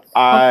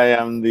 I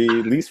am the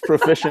least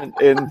proficient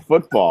in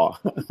football.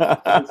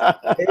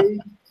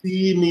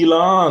 AC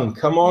Milan.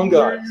 Come on,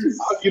 guys.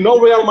 You know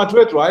Real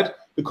Madrid, right?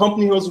 The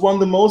company who has won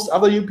the most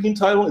other European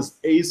title is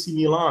AC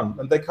Milan.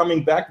 And they're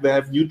coming back. They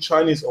have new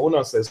Chinese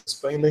owners. They're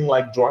spending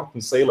like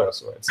drunken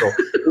sailors, right? So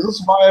this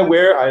is why I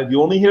wear,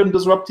 you only hear in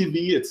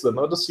DisrupTV. It's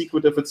not a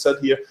secret if it's said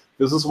here.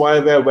 This is why I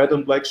wear red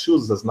and black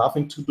shoes. There's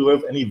nothing to do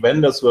with any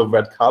vendors who have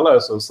red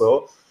colors or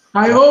so.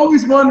 I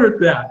always wondered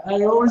that.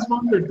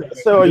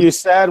 So are you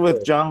sad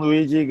with John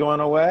Luigi going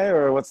away,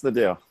 or what's the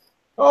deal?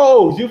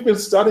 Oh, you've been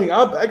studying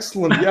up.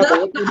 Excellent. Yeah,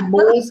 but the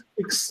most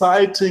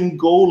exciting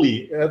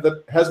goalie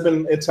that has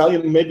been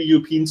Italian, maybe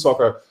European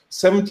soccer.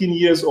 17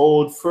 years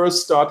old,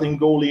 first starting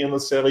goalie in the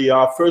Serie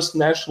A, first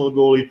national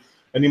goalie.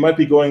 And he might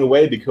be going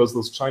away because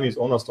those Chinese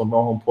owners don't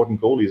know how important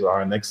goalies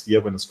are next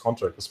year when his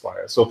contract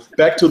expires. So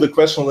back to the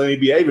question of the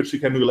NBA, which you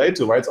can relate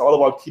to, right? It's all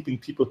about keeping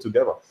people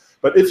together.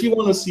 But if you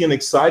want to see an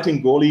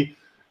exciting goalie,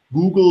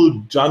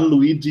 Google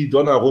Gianluigi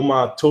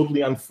Donnarumma,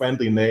 totally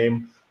unfriendly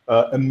name.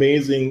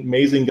 Amazing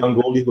young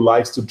goalie who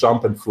likes to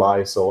jump and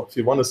fly. So if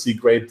you want to see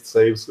great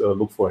saves,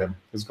 look for him.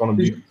 It's going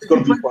to be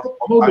fun.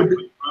 I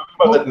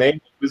remember that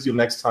name with you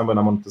next time when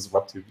I'm on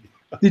DisrupTV.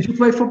 Did you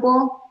play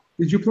football?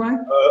 Did you play?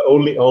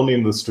 Only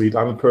in the street.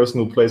 I'm a person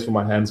who plays with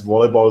my hands.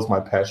 Volleyball is my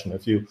passion.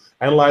 If you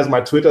analyze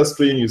my Twitter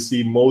stream, you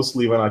see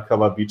mostly when I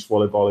cover beach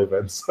volleyball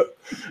events.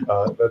 That's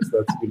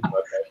really my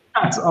passion.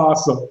 That's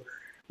awesome.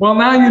 Well,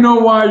 now you know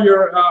why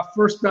you're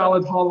first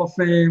ballot Hall of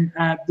Fame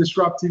at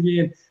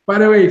DisrupTV. And by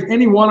the way, if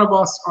any one of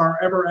us are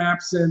ever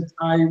absent,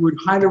 I would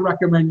highly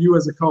recommend you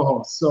as a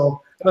co-host.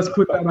 So let's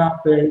put that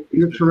out there.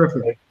 You're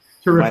terrific.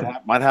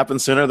 Might happen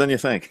sooner than you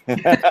think.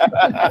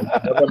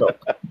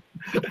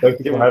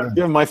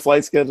 Given my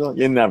flight schedule,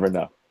 you never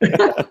know.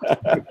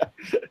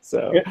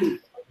 So,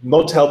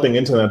 not helping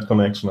internet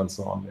connection and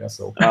so on. Yeah.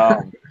 So.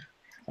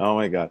 Oh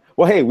my God.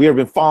 Well, hey, we have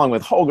been following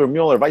with Holger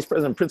Mueller, Vice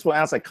President, Principal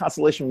Analyst at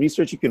Constellation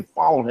Research. You can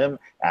follow him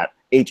at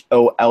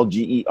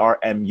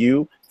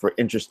HOLGERMU for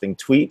interesting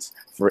tweets,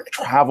 for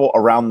travel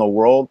around the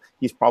world.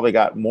 He's probably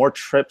got more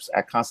trips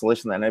at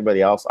Constellation than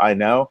anybody else I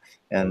know,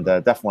 and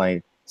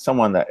definitely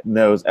someone that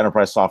knows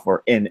enterprise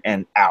software in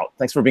and out.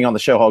 Thanks for being on the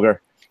show,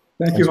 Holger.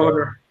 Thank you,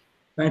 Holger.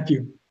 Thank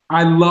you.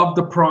 I love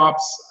the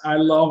props. I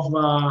love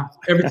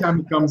every time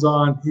he comes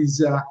on.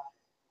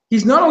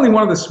 He's not only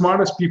one of the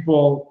smartest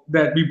people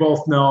that we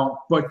both know,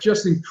 but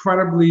just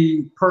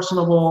incredibly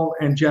personable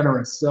and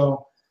generous.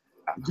 So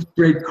just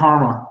great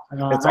karma.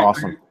 It's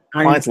awesome.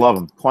 Clients love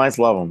him. Clients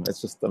love him.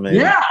 It's just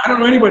amazing. Yeah, I don't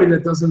know anybody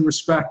that doesn't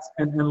respect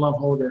and love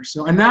Holger.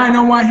 So, and now I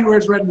know why he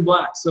wears red and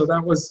black. So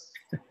that was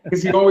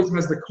because he always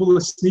has the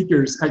coolest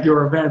sneakers at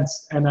your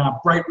events and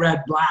bright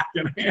red, black.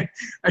 And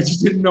I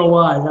just didn't know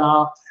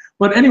why.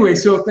 But anyway,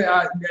 so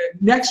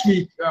next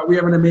week we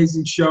have an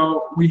amazing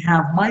show. We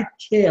have Mike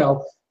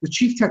Kale, the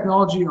Chief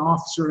Technology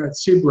Officer at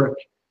Cibric,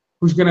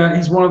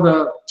 he's one of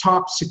the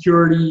top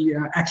security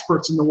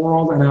experts in the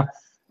world and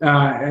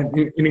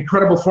an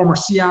incredible former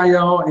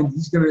CIO, and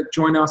he's going to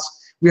join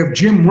us. We have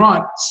Jim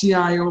Rutt,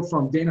 CIO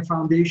from Dana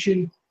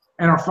Foundation,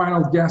 and our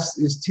final guest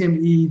is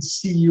Tim Eads,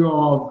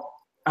 CEO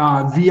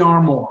of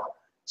VRMore.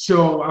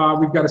 So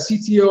we've got a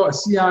CTO, a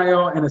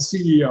CIO, and a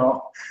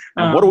CEO.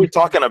 What are we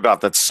talking about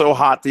that's so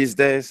hot these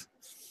days?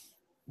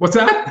 What's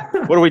that?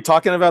 What are we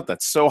talking about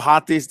that's so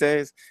hot these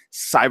days?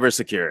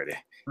 Cybersecurity.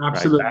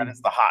 Absolutely. Right? That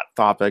is the hot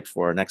topic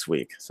for next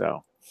week.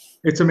 So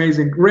it's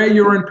amazing. Ray,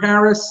 you were in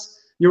Paris.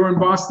 You were in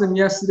Boston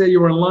yesterday. You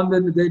were in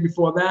London the day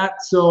before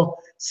that. So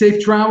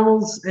safe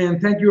travels,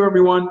 and thank you,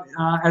 everyone.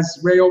 As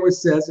Ray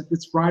always says, if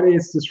it's Friday,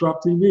 it's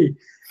DisrupTV.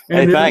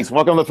 And hey, thanks.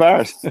 Welcome to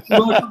Paris.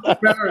 Welcome to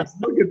Paris.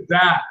 Look at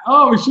that.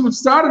 Oh, we should have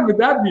started with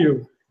that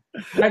view.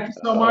 Thank you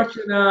so much,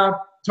 and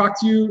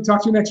talk to you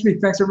next week.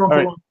 Thanks, everyone,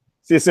 for watching.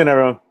 See you soon,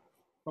 everyone.